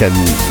ones. I can,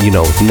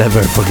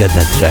 never forget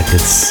that track.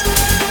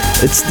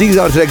 These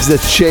are tracks that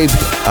shaped,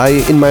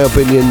 in my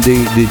opinion,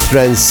 the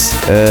trance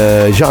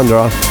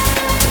genre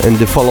in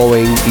the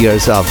following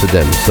years after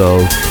them. So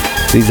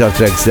these are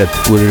tracks that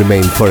will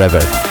remain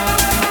forever.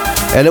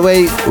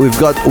 Anyway, we've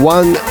got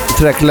one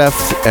track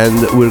left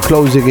and we're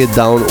closing it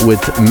down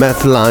with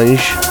Matt Lange.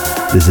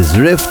 This is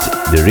Rift,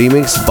 the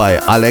remix by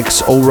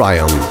Alex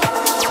O'Ryan.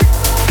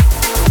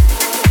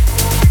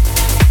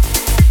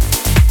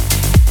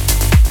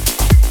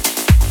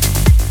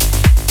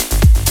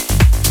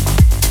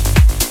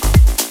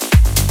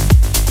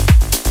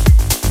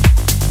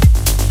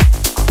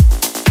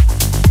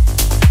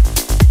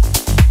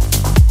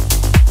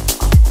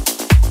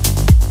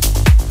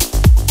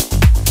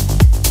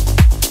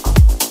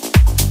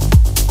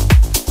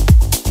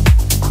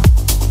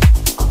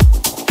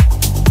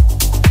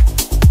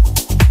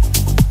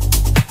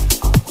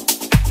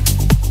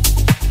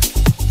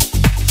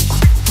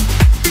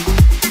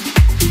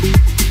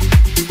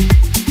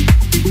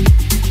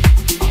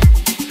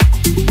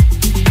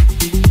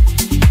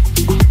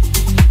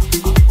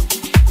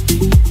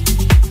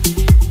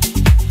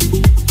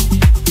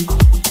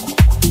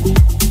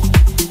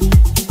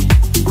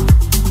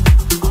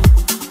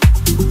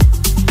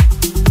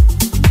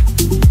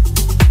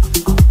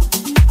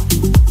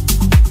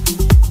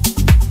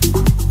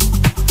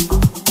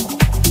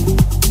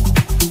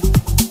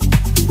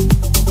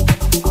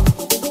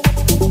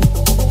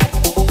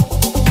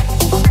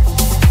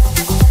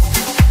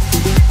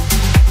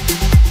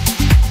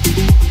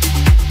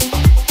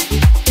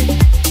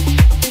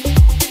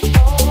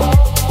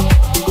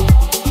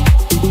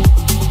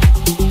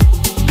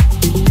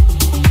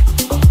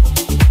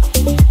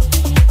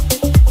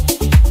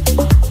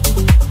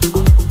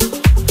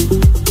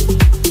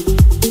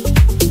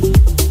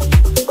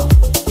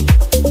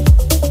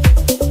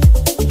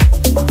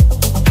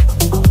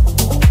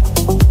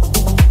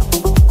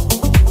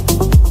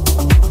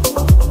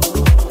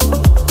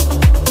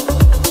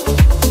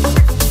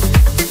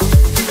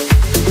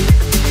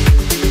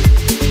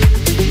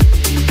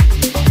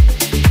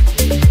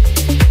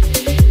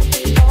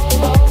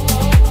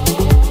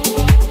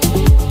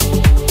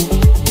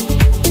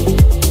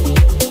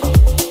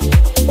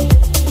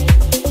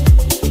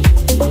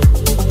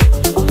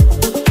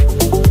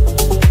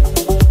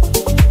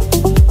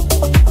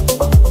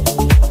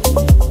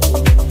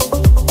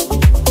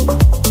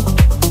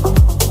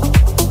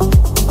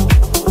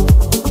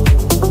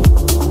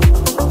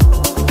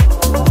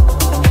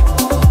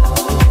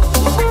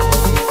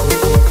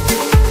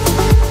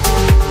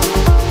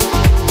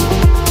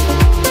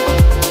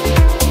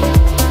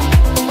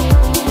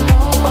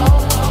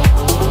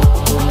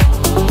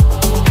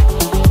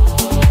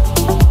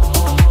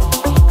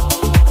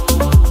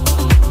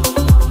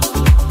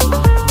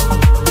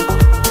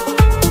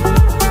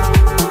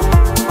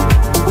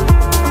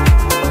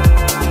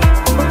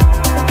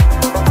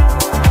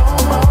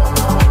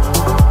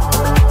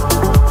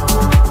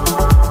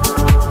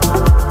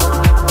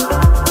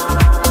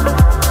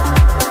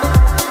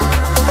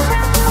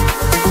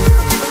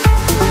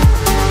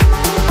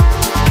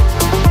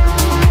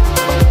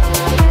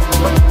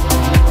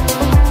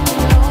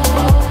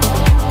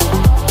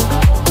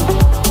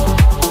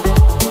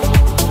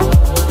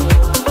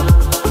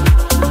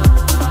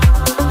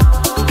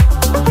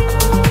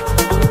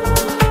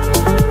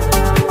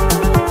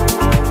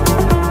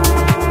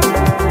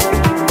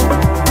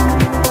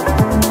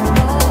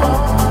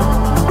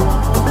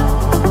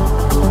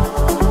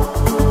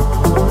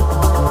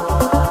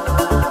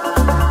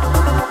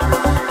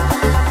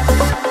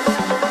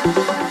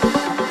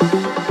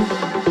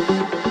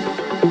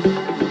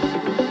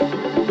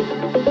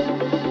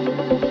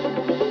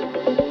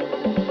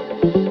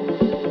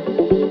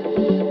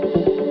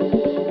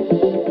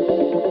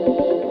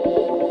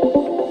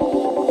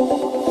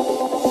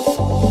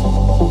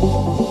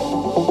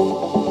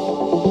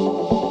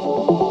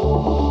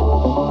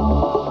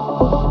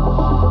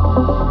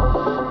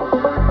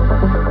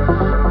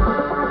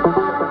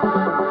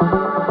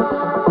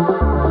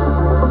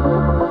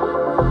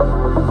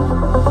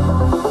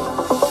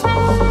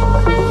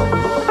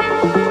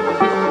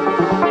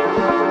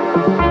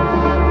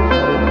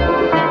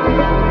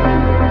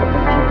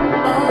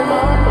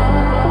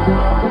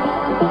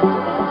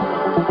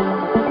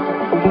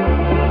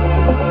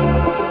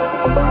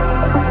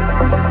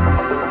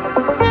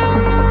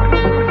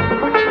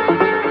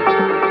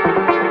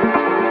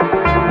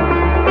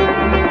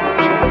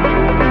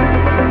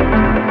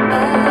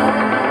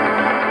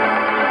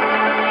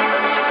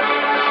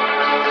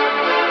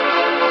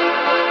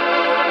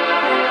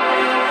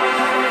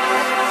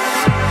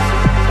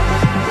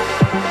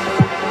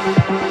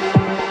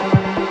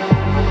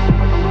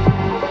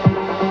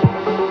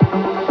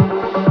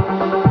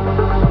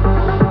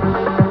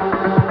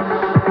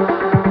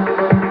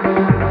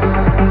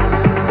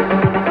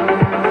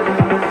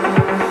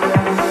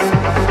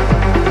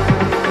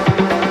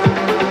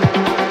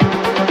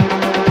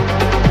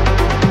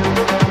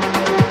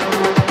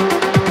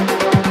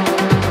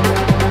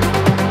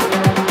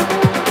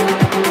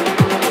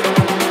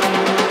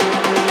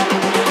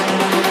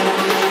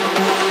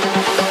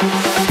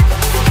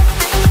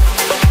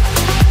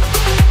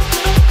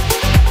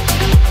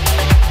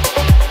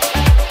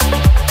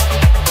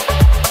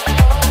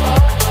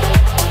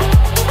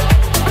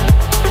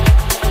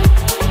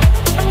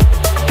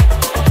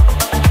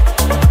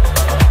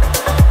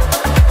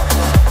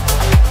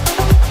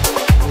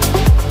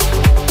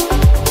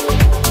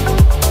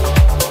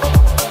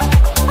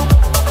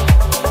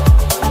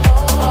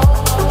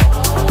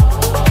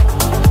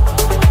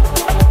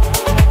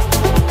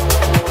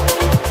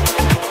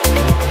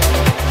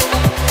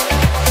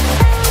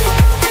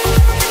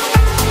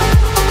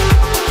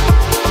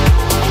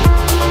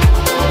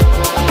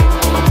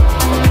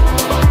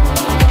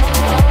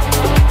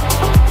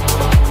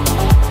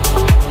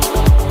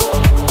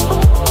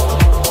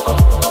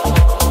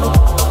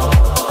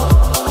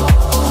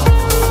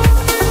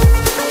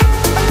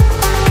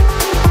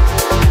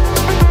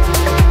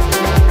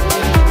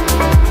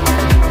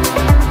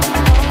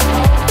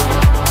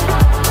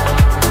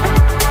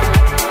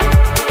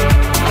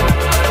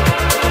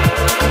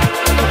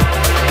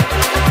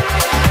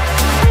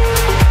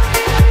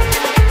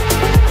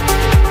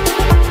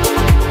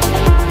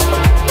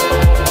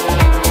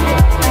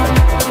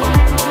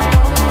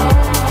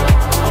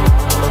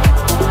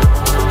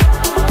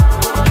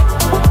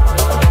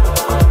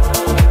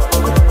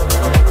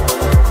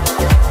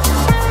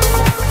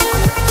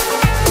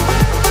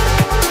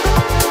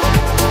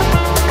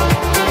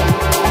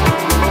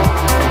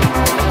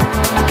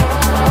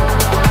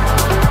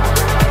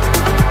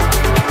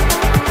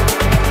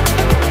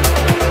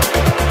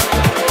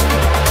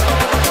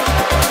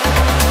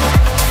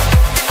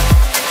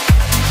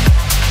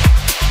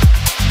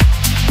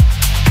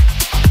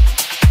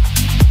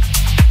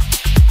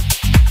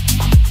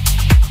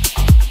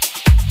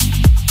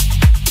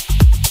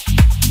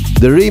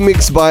 The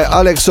remix by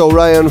Alex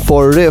O'Ryan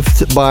for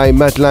Rift by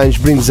Matt Lange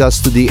brings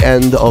us to the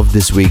end of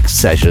this week's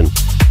session.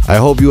 I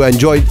hope you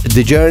enjoyed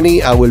the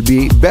journey. I will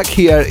be back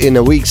here in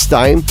a week's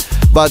time,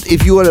 but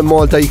if you are in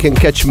Malta, you can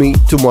catch me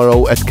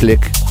tomorrow at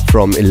Click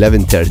from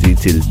 11:30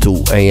 till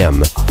 2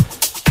 a.m.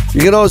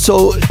 You can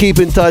also keep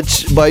in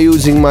touch by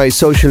using my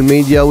social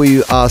media.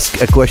 We ask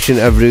a question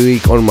every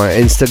week on my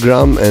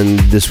Instagram, and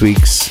this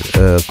week's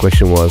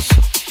question was,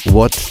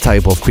 what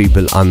type of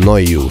people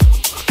annoy you?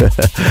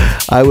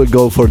 I will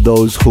go for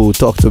those who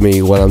talk to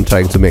me when I'm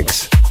trying to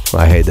mix.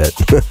 I hate that.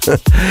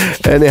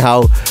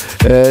 Anyhow,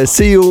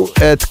 see you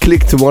at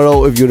Click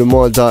tomorrow if you're in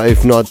Malta.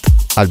 If not,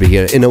 I'll be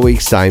here in a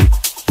week's time.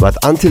 But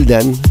until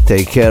then,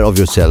 take care of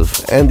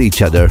yourself and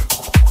each other.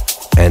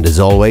 And as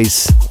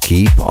always,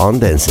 keep on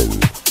dancing.